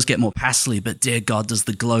 yes, it does get more pastely, but dear God, does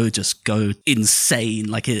the glow just go insane?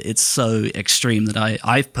 Like it's so extreme that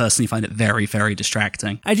I personally find it very, very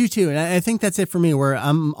distracting. I do too. And I think that's it for me, where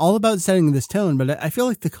I'm all about setting this tone, but I feel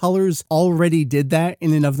like the colors already did that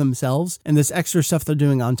in and of themselves. And this extra stuff they're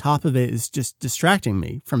doing on top of it is just distracting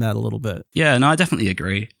me from that a little bit. Yeah, no, I definitely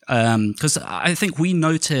agree. Because I think we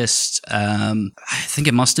noticed, I think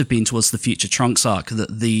it must have been towards the Future Trunks arc,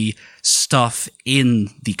 that the stuff in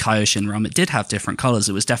the Kaioshin realm, it did have different colors.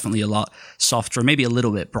 It was definitely a lot softer, maybe a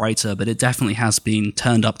little bit brighter, but it definitely has been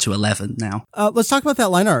turned up to 11 now. Let's talk about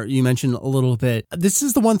that line art you mentioned a little bit. This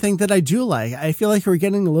is the one thing that I do like. I feel like we're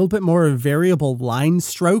getting a little bit more variable line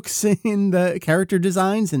strokes in the character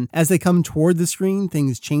designs, and as they come toward the screen,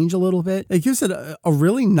 things change a little bit. It gives it a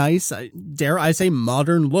really nice, dare I say,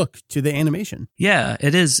 modern look to the animation. Yeah,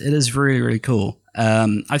 it is. It is really, really cool.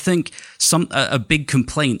 I think a big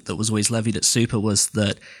complaint that was always levied at Super was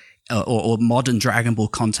that, or modern Dragon Ball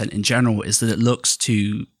content in general, is that it looks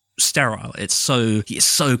too sterile. It's so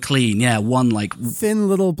clean. Yeah, one like thin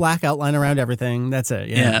little black outline around everything. That's it.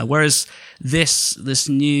 Yeah. Whereas this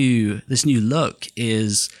new look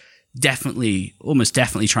is almost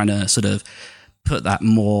definitely trying to sort of put that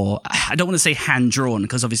more, I don't want to say hand-drawn,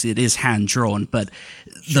 because obviously it is hand-drawn, but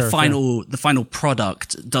the final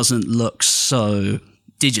product doesn't look so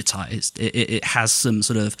digitized. It has some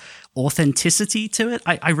sort of authenticity to it.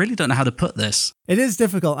 I really don't know how to put this. It is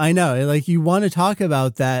difficult, I know. Like, you want to talk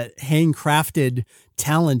about that handcrafted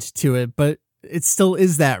talent to it, but it still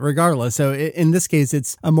is that regardless. So in this case,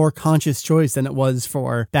 it's a more conscious choice than it was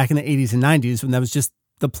for back in the 80s and 90s, when that was just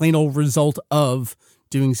the plain old result of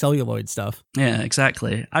doing celluloid stuff. Yeah,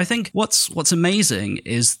 exactly. I think what's amazing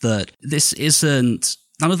is that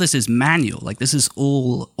none of this is manual. Like, this is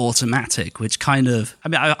all automatic, which kind of,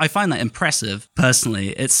 I find that impressive personally.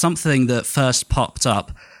 It's something that first popped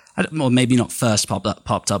up, or maybe not first popped up,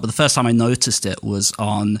 but the first time I noticed it was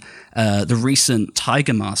on the recent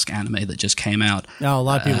Tiger Mask anime that just came out. Oh, a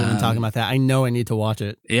lot of people have been talking about that. I know I need to watch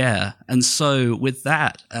it. Yeah. And so with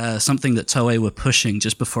that, something that Toei were pushing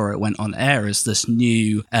just before it went on air is this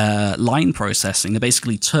new line processing. They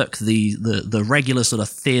basically took the regular sort of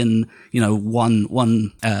thin,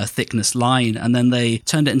 one thickness line, and then they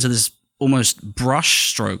turned it into this almost brush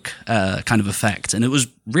stroke kind of effect. And it was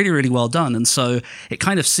really, really well done. And so it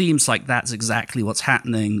kind of seems like that's exactly what's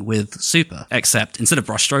happening with Super, except instead of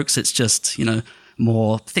brush strokes, it's just,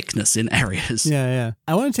 more thickness in areas. Yeah.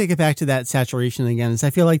 I want to take it back to that saturation again, as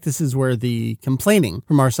I feel like this is where the complaining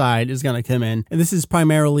from our side is going to come in. And this has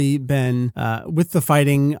primarily been with the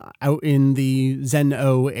fighting out in the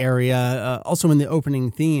Zen-O area, also in the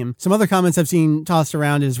opening theme. Some other comments I've seen tossed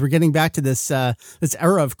around is we're getting back to this era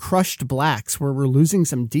of crushed blacks where we're losing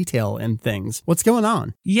some detail in things. What's going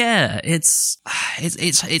on? Yeah, it's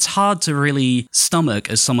hard to really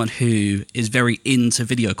stomach as someone who is very into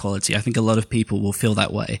video quality. I think a lot of people will feel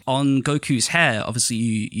that way. On Goku's hair, obviously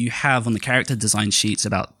you have on the character design sheets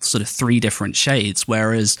about sort of 3 different shades,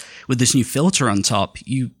 whereas with this new filter on top,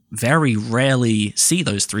 you very rarely see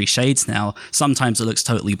those 3 shades now. Sometimes it looks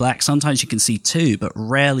totally black, sometimes you can see 2, but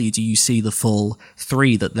rarely do you see the full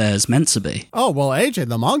 3 that there's meant to be. Oh, well, AJ,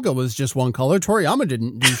 the manga was just one color. Toriyama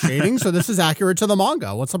didn't do shading, so this is accurate to the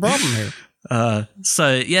manga. What's the problem here?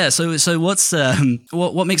 So what's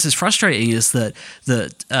what makes this frustrating is that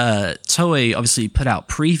Toei obviously put out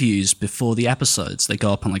previews before the episodes. They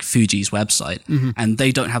go up on like Fuji's website, and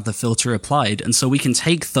they don't have the filter applied, and so we can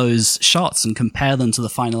take those shots and compare them to the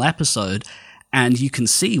final episode, and you can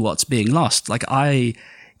see what's being lost. Like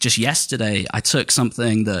just yesterday, I took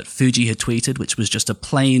something that Fuji had tweeted, which was just a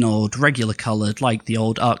plain old regular colored, like the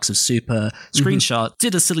old Arcs of Super screenshot,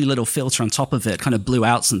 did a silly little filter on top of it, kind of blew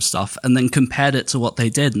out some stuff, and then compared it to what they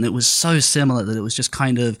did. And it was so similar that it was just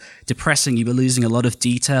kind of depressing. You were losing a lot of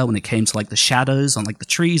detail when it came to like the shadows on like the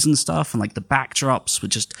trees and stuff, and like the backdrops were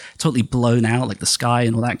just totally blown out, like the sky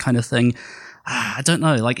and all that kind of thing. I don't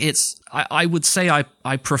know. Like I would say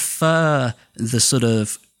I prefer the sort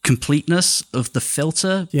of completeness of the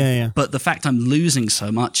filter. Yeah. But the fact I'm losing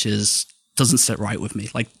so much doesn't sit right with me.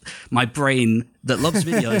 Like my brain that loves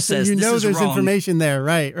video says there's wrong. Information there.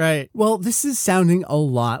 Right. Well, this is sounding a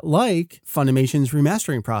lot like Funimation's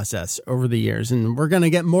remastering process over the years. And we're going to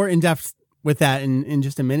get more in depth with that in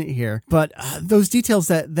just a minute here. But those details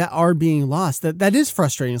that are being lost, that is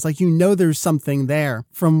frustrating. It's like, there's something there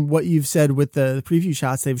from what you've said with the preview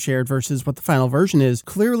shots they've shared versus what the final version is.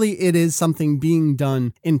 Clearly, it is something being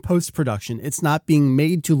done in post-production. It's not being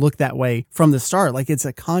made to look that way from the start. Like, it's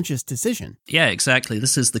a conscious decision. Yeah, exactly.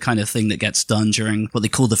 This is the kind of thing that gets done during what they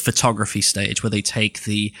call the photography stage, where they take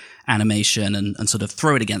the animation and sort of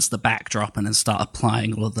throw it against the backdrop and then start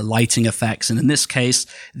applying all of the lighting effects. And in this case,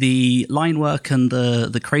 the line work and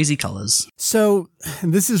the crazy colors. So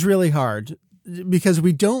this is really hard because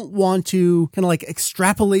we don't want to kind of like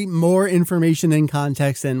extrapolate more information in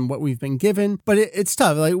context than what we've been given, but it's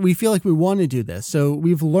tough. Like, we feel like we want to do this. So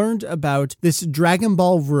we've learned about this Dragon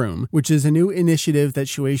Ball Room, which is a new initiative that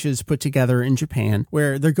Shueisha's put together in Japan,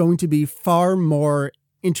 where they're going to be far more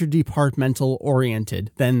interdepartmental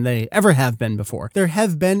oriented than they ever have been before. There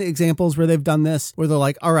have been examples where they've done this, where they're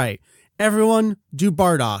like, all right, everyone do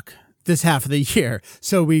Bardock this half of the year.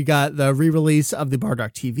 So we got the re-release of the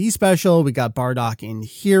Bardock TV special. We got Bardock in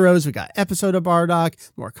Heroes. We got episode of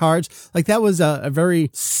Bardock, more cards. Like, that was a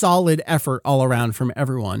very solid effort all around from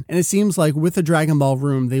everyone. And it seems like with the Dragon Ball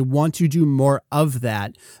Room, they want to do more of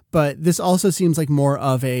that. But this also seems like more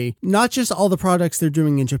of a, not just all the products they're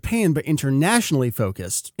doing in Japan, but internationally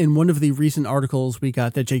focused. In one of the recent articles we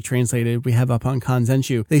got that Jake translated, we have up on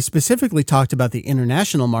Kanzenshu, they specifically talked about the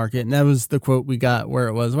international market. And that was the quote we got where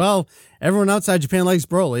it was, well, everyone outside Japan likes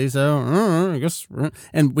Broly, so I guess.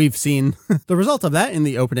 And we've seen the result of that in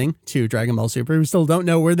the opening to Dragon Ball Super. We still don't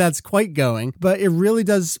know where that's quite going, but it really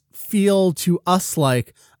does feel to us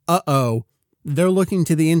like, they're looking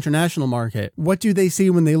to the international market. What do they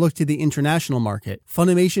see when they look to the international market?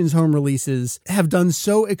 Funimation's home releases have done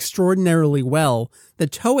so extraordinarily well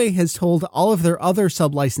that Toei has told all of their other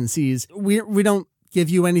sub-licensees, we don't give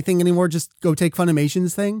you anything anymore, just go take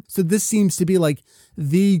Funimation's thing. So this seems to be like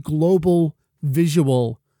the global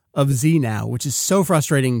visual of Z now, which is so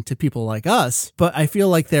frustrating to people like us. But I feel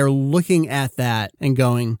like they're looking at that and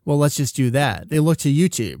going, well, let's just do that. They look to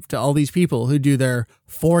YouTube, to all these people who do their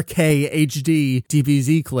 4K HD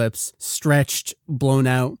DBZ clips, stretched, blown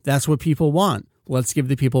out. That's what people want. Let's give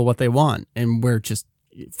the people what they want. And we're just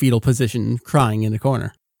fetal position crying in a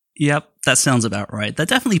corner. Yep, that sounds about right. They're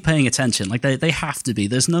definitely paying attention. Like they have to be.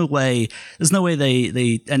 There's no way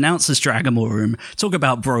they announce this Dragon Ball Room, talk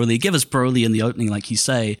about Broly, give us Broly in the opening, like you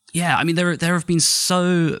say. Yeah, I mean there have been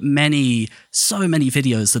so many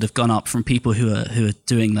videos that have gone up from people who are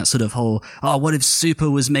doing that sort of whole, what if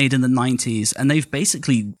Super was made in the 90s? And they've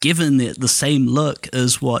basically given it the same look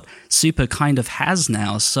as what Super kind of has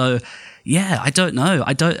now. So yeah, I don't know.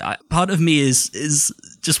 Part of me is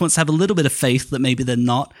just wants to have a little bit of faith that maybe they're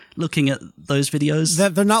not looking at those videos.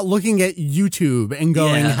 That they're not looking at YouTube and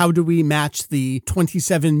going, how do we match the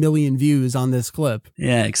 27 million views on this clip?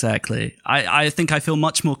 Yeah, exactly. I think I feel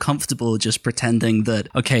much more comfortable just pretending that,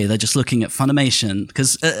 okay, they're just looking at Funimation,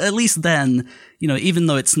 because at least then, even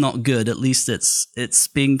though it's not good, at least it's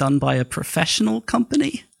being done by a professional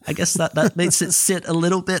company. I guess that makes it sit a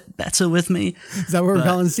little bit better with me. Is that what we're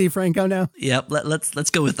calling Steve Franco now? Yep, let's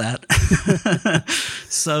go with that.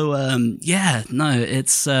 So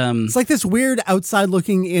it's like this weird outside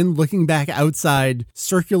looking in, looking back outside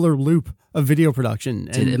circular loop of video production.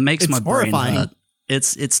 And it makes my brain horrifying. hurt.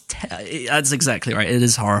 That's exactly right. It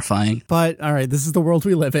is horrifying. But all right, this is the world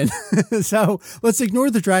we live in. So let's ignore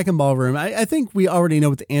the Dragon Ball Room. I think we already know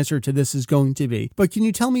what the answer to this is going to be. But can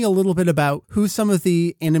you tell me a little bit about who some of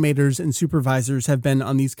the animators and supervisors have been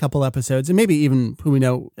on these couple episodes, and maybe even who we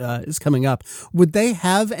know is coming up? Would they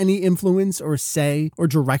have any influence or say or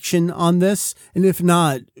direction on this? And if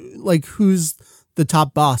not, like, who's the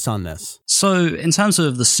top boss on this? So in terms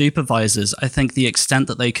of the supervisors, I think the extent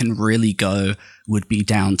that they can really go would be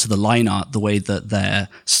down to the line art, the way that their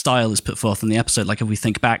style is put forth in the episode. Like if we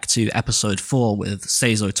think back to episode 4 with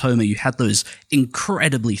Seizo Toma, you had those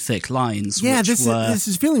incredibly thick lines. Yeah, this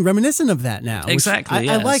is feeling reminiscent of that now. Exactly.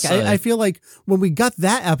 I feel like when we got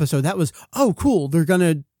that episode, that was, oh, cool, they're going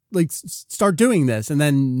to like start doing this, and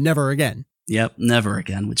then never again. Yep, never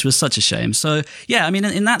again, which was such a shame. So yeah, I mean,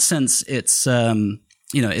 in that sense, it's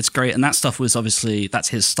it's great. And that stuff was obviously, that's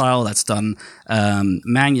his style, that's done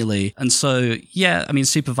manually. And so, yeah, I mean,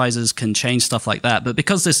 supervisors can change stuff like that. But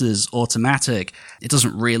because this is automatic, it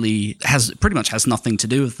doesn't really, pretty much has nothing to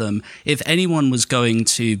do with them. If anyone was going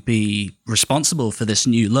to be responsible for this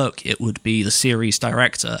new look, it would be the series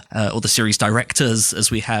director, or the series directors,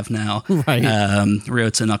 as we have now, right.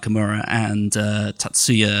 Ryota Nakamura and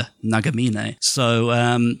Tatsuya Nagamine. So,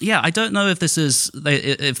 yeah, I don't know if this is,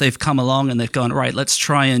 if they've come along and they've gone, right, let's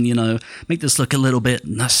try and, make this look a little bit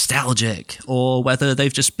nostalgic, or whether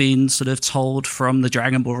they've just been sort of told from the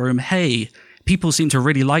Dragon Ball room, hey, people seem to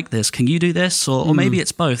really like this. Can you do this? Or maybe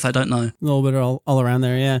it's both. I don't know. A little bit all around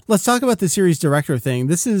there, yeah. Let's talk about the series director thing.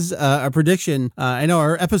 This is a prediction. I know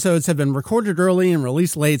our episodes have been recorded early and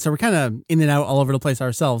released late, so we're kind of in and out all over the place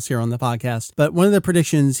ourselves here on the podcast. But one of the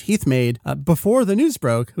predictions Heath made before the news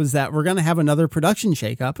broke was that we're going to have another production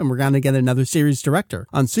shakeup and we're going to get another series director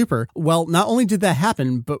on Super. Well, not only did that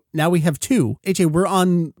happen, but now we have 2. AJ, we're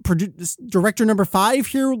on director number 5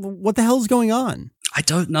 here. What the hell's going on? I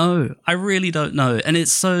don't know. I really don't know. And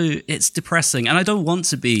it's depressing. And I don't want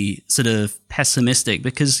to be sort of pessimistic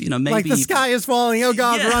because, maybe like the sky is falling. Oh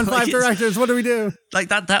God, we're on 5 directors. What do we do? Like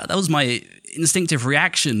that was my instinctive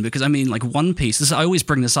reaction, because I mean, like One Piece, I always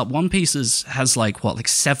bring this up. One Piece has like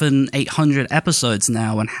 700-800 episodes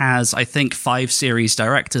now and has, I think, 5 series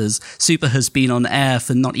directors. Super has been on air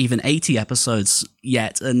for not even 80 episodes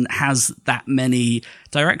yet and has that many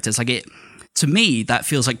directors. To me, that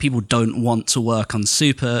feels like people don't want to work on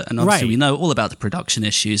Super, and obviously we know all about the production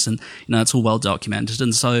issues, and it's all well documented,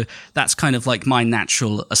 and so that's kind of like my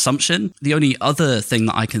natural assumption. The only other thing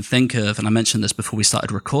that I can think of, and I mentioned this before we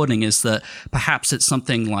started recording, is that perhaps it's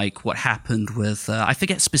something like what happened with I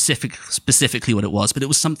forget specifically what it was, but it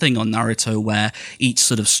was something on Naruto where each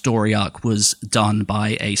sort of story arc was done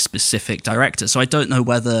by a specific director. So I don't know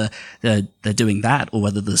whether they're doing that, or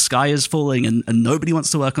whether the sky is falling and nobody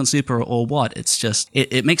wants to work on Super, or what. It's just,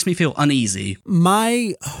 it makes me feel uneasy.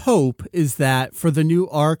 My hope is that for the new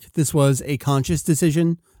arc, this was a conscious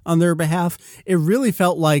decision on their behalf. It really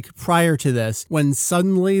felt like prior to this, when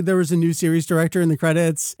suddenly there was a new series director in the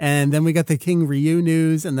credits, and then we got the King Ryu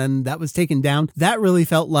news, and then that was taken down. That really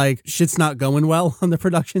felt like shit's not going well on the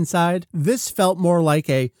production side. This felt more like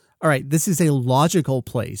all right, this is a logical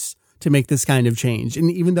place to make this kind of change. And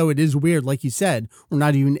even though it is weird, like you said, we're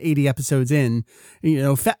not even 80 episodes in,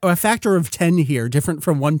 a factor of 10 here, different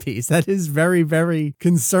from One Piece. That is very, very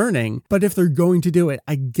concerning. But if they're going to do it,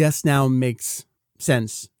 I guess now makes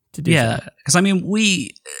sense to do. Yeah, because I mean,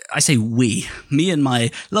 me and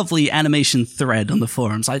my lovely animation thread on the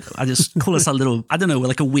forums, I just call us a little, I don't know, we're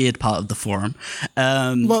like a weird part of the forum.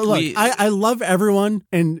 Look, I love everyone,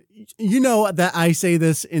 and you know that I say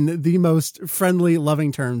this in the most friendly,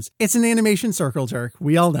 loving terms. It's an animation circle jerk.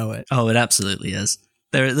 We all know it. Oh, it absolutely is.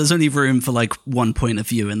 There's only room for like one point of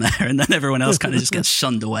view in there, and then everyone else kind of just gets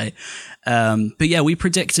shunned away. But yeah, we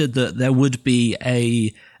predicted that there would be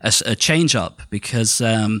a change up because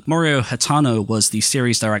Morio Hatano was the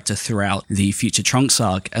series director throughout the Future Trunks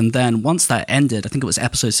arc, and then once that ended, I think it was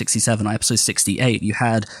episode 67 or episode 68, you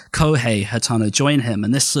had Kohei Hatano join him,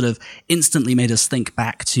 and this sort of instantly made us think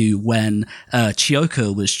back to when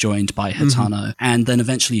Chiyoko was joined by Hatano, and then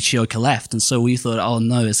eventually Chiyoko left, and so we thought, oh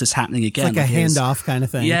no, is this happening again? It's like a handoff kind of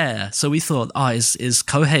thing. Yeah, so we thought, is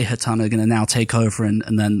Kohei Hatano going to now take over, and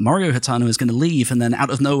then Morio Hatano is going to leave, and then out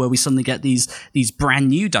of nowhere we suddenly get these brand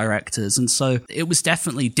new directors, and so it was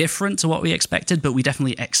definitely different to what we expected, but we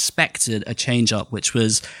definitely expected a change up, which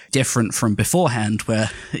was different from beforehand, where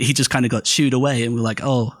he just kind of got shooed away, and we're like,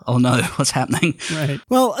 oh no, what's happening? Right.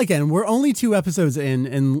 Well, again, we're only 2 episodes in,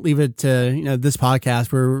 and leave it to this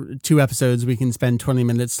podcast. We're 2 episodes. We can spend 20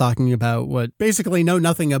 minutes talking about what basically know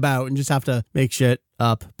nothing about, and just have to make shit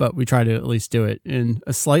up, but we try to at least do it in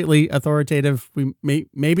a slightly authoritative, we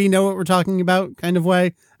maybe know what we're talking about kind of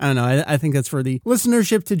way. I don't know. I think that's for the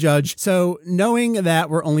listenership to judge. So knowing that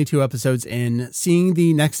we're only 2 episodes in, seeing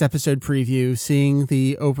the next episode preview, seeing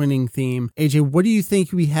the opening theme, AJ, what do you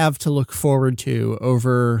think we have to look forward to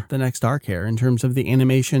over the next arc here in terms of the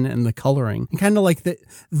animation and the coloring, and kind of like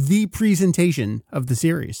the presentation of the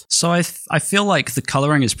series? So I feel like the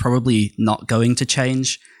coloring is probably not going to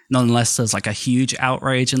change. nonetheless, there's like a huge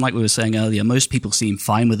outrage. And like we were saying earlier, most people seem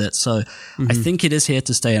fine with it. So I think it is here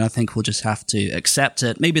to stay, and I think we'll just have to accept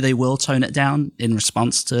it. Maybe they will tone it down in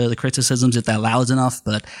response to the criticisms if they're loud enough.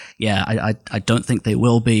 But yeah, I don't think they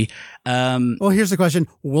will be. Well, here's the question.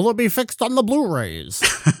 Will it be fixed on the Blu-rays?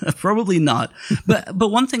 Probably not. But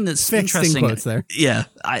one thing that's fixed interesting. In quotes there. Yeah,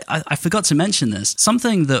 I forgot to mention this.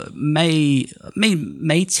 Something that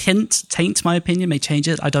may taint my opinion, may change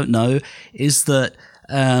it, I don't know, is that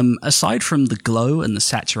aside from the glow and the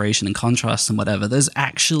saturation and contrast and whatever, there's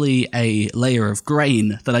actually a layer of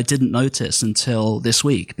grain that I didn't notice until this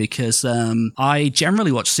week, because I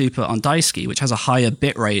generally watch Super on Daisuke, which has a higher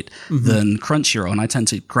bitrate than Crunchyroll, and I tend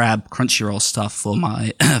to grab Crunchyroll stuff for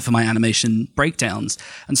my for my animation breakdowns.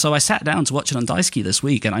 And so I sat down to watch it on Daisuke this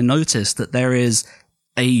week, and I noticed that there is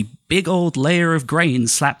a big old layer of grain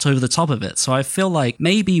slapped over the top of it. So I feel like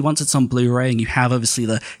maybe once it's on Blu-ray and you have obviously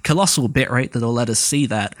the colossal bitrate that'll let us see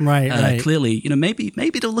that right. Clearly, you know, maybe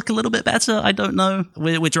it'll look a little bit better. I don't know.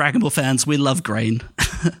 We're Dragon Ball fans. We love grain.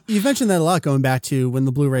 You've mentioned that a lot going back to when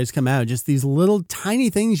the Blu-rays come out, just these little tiny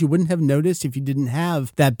things you wouldn't have noticed if you didn't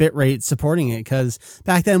have that bitrate supporting it. Because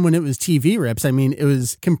back then when it was TV rips, I mean, it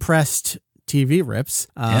was compressed TV rips.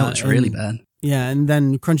 Yeah, it was really bad. Yeah, and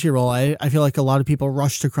then Crunchyroll, I feel like a lot of people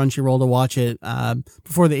rush to Crunchyroll to watch it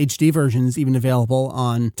before the HD version is even available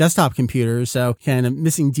on desktop computers, so kind of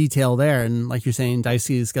missing detail there. And like you're saying,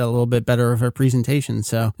 Daisuke's got a little bit better of a presentation.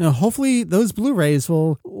 So hopefully those Blu-rays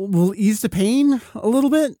will ease the pain a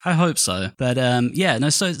little bit. I hope so. But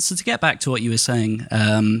so to get back to what you were saying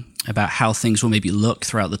about how things will maybe look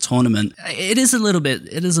throughout the tournament, it is a little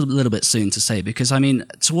bit soon to say, because I mean,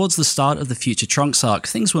 towards the start of the Future Trunks arc,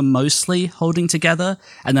 things were mostly holding together,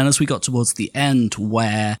 and then as we got towards the end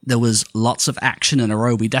where there was lots of action in a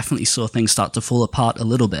row, we definitely saw things start to fall apart a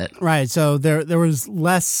little bit. Right, so there was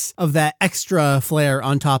less of that extra flair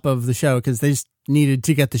on top of the show because they just needed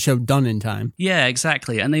to get the show done in time. Yeah,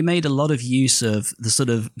 exactly. And they made a lot of use of the sort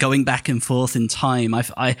of going back and forth in time.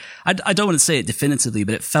 I don't want to say it definitively,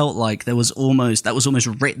 but it felt like that was almost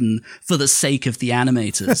written for the sake of the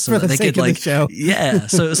animators, so that they could like, show. Yeah.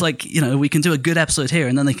 So it was like, we can do a good episode here,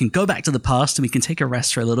 and then they can go back to the past, and we can take a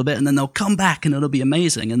rest for a little bit, and then they'll come back, and it'll be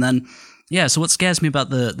amazing. And then. Yeah, so what scares me about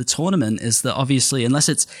the tournament is that obviously, unless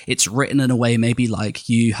it's written in a way maybe like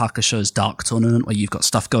Yu Yu Hakusho's Dark Tournament, where you've got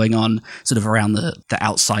stuff going on sort of around the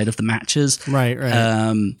outside of the matches. Right.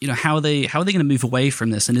 How are they going to move away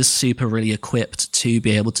from this? And is Super really equipped to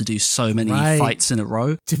be able to do so many fights in a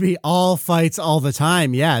row? To be all fights all the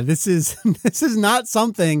time. Yeah, this is not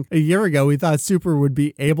something a year ago we thought Super would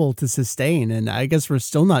be able to sustain, and I guess we're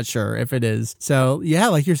still not sure if it is. So yeah,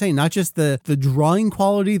 like you're saying, not just the drawing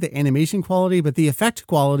quality, the animation quality, but the effect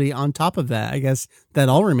quality on top of that. I guess that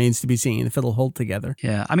all remains to be seen if it'll hold together.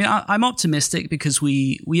 Yeah, I mean, I'm optimistic because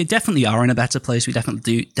we definitely are in a better place. We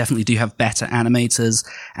definitely do have better animators,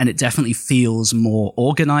 and it definitely feels more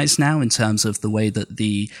organized now in terms of the way that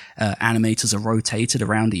the animators are rotated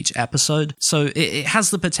around each episode. So it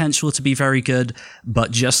has the potential to be very good,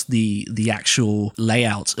 but just the actual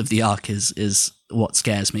layout of the arc is what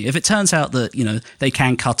scares me. If it turns out that, they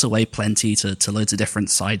can cut away plenty to loads of different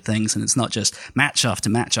side things, and it's not just match after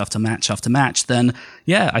match after match after match, then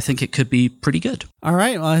yeah, I think it could be pretty good. All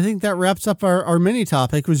right. Well, I think that wraps up our mini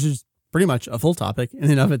topic, which is pretty much a full topic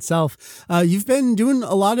in and of itself. You've been doing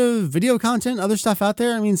a lot of video content, other stuff out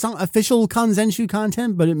there. I mean, some official Kanzenshu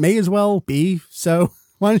content, but it may as well be. So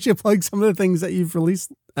why don't you plug some of the things that you've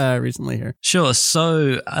released recently here? Sure.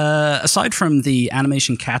 So aside from the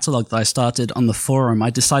animation catalog that I started on the forum, I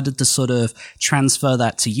decided to sort of transfer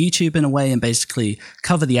that to YouTube in a way, and basically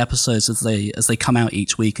cover the episodes as they come out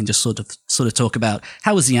each week, and just sort of talk about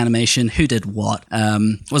how was the animation, who did what,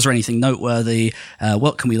 was there anything noteworthy,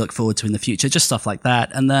 what can we look forward to in the future, just stuff like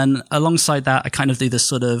that. And then alongside that, I kind of do this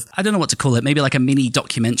sort of, I don't know what to call it, maybe like a mini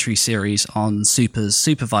documentary series on Super's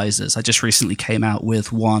supervisors. I just recently came out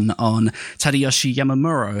with one on Tadayoshi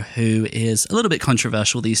Yamamura, who is a little bit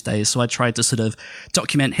controversial these days. So I tried to sort of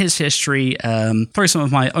document his history, throw some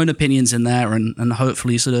of my own opinions in there, and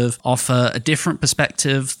hopefully sort of offer a different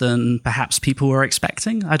perspective than perhaps people were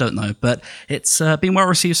expecting. I don't know, but it's been well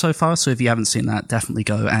received so far. So if you haven't seen that, definitely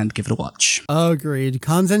go and give it a watch. Agreed.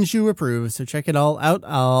 Kanzenshu approved. So check it all out.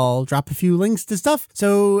 I'll drop a few links to stuff.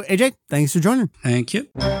 So AJ, thanks for joining. Thank you.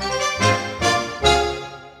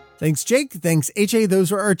 Thanks, Jake. Thanks, HA.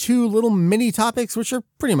 Those are our two little mini topics, which are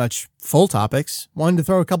pretty much full topics. Wanted to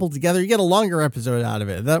throw a couple together. You get a longer episode out of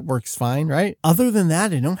it. That works fine, right? Other than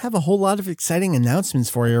that, I don't have a whole lot of exciting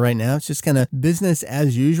announcements for you right now. It's just kind of business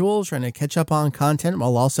as usual, trying to catch up on content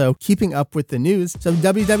while also keeping up with the news. So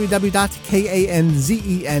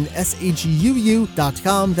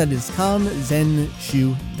www.kanzenshuu.com. That is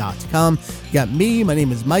kanzenshu.com. You got me. My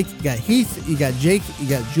name is Mike. You got Heath. You got Jake. You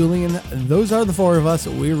got Julian. Those are the four of us.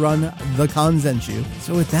 We run the Kanzenshu.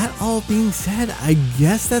 So with that all being said, I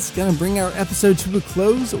guess that's going to bring our episode to a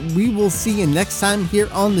close. We will see you next time here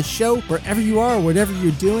on the show. Wherever you are, whatever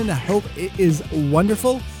you're doing, I hope it is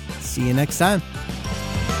wonderful. See you next time.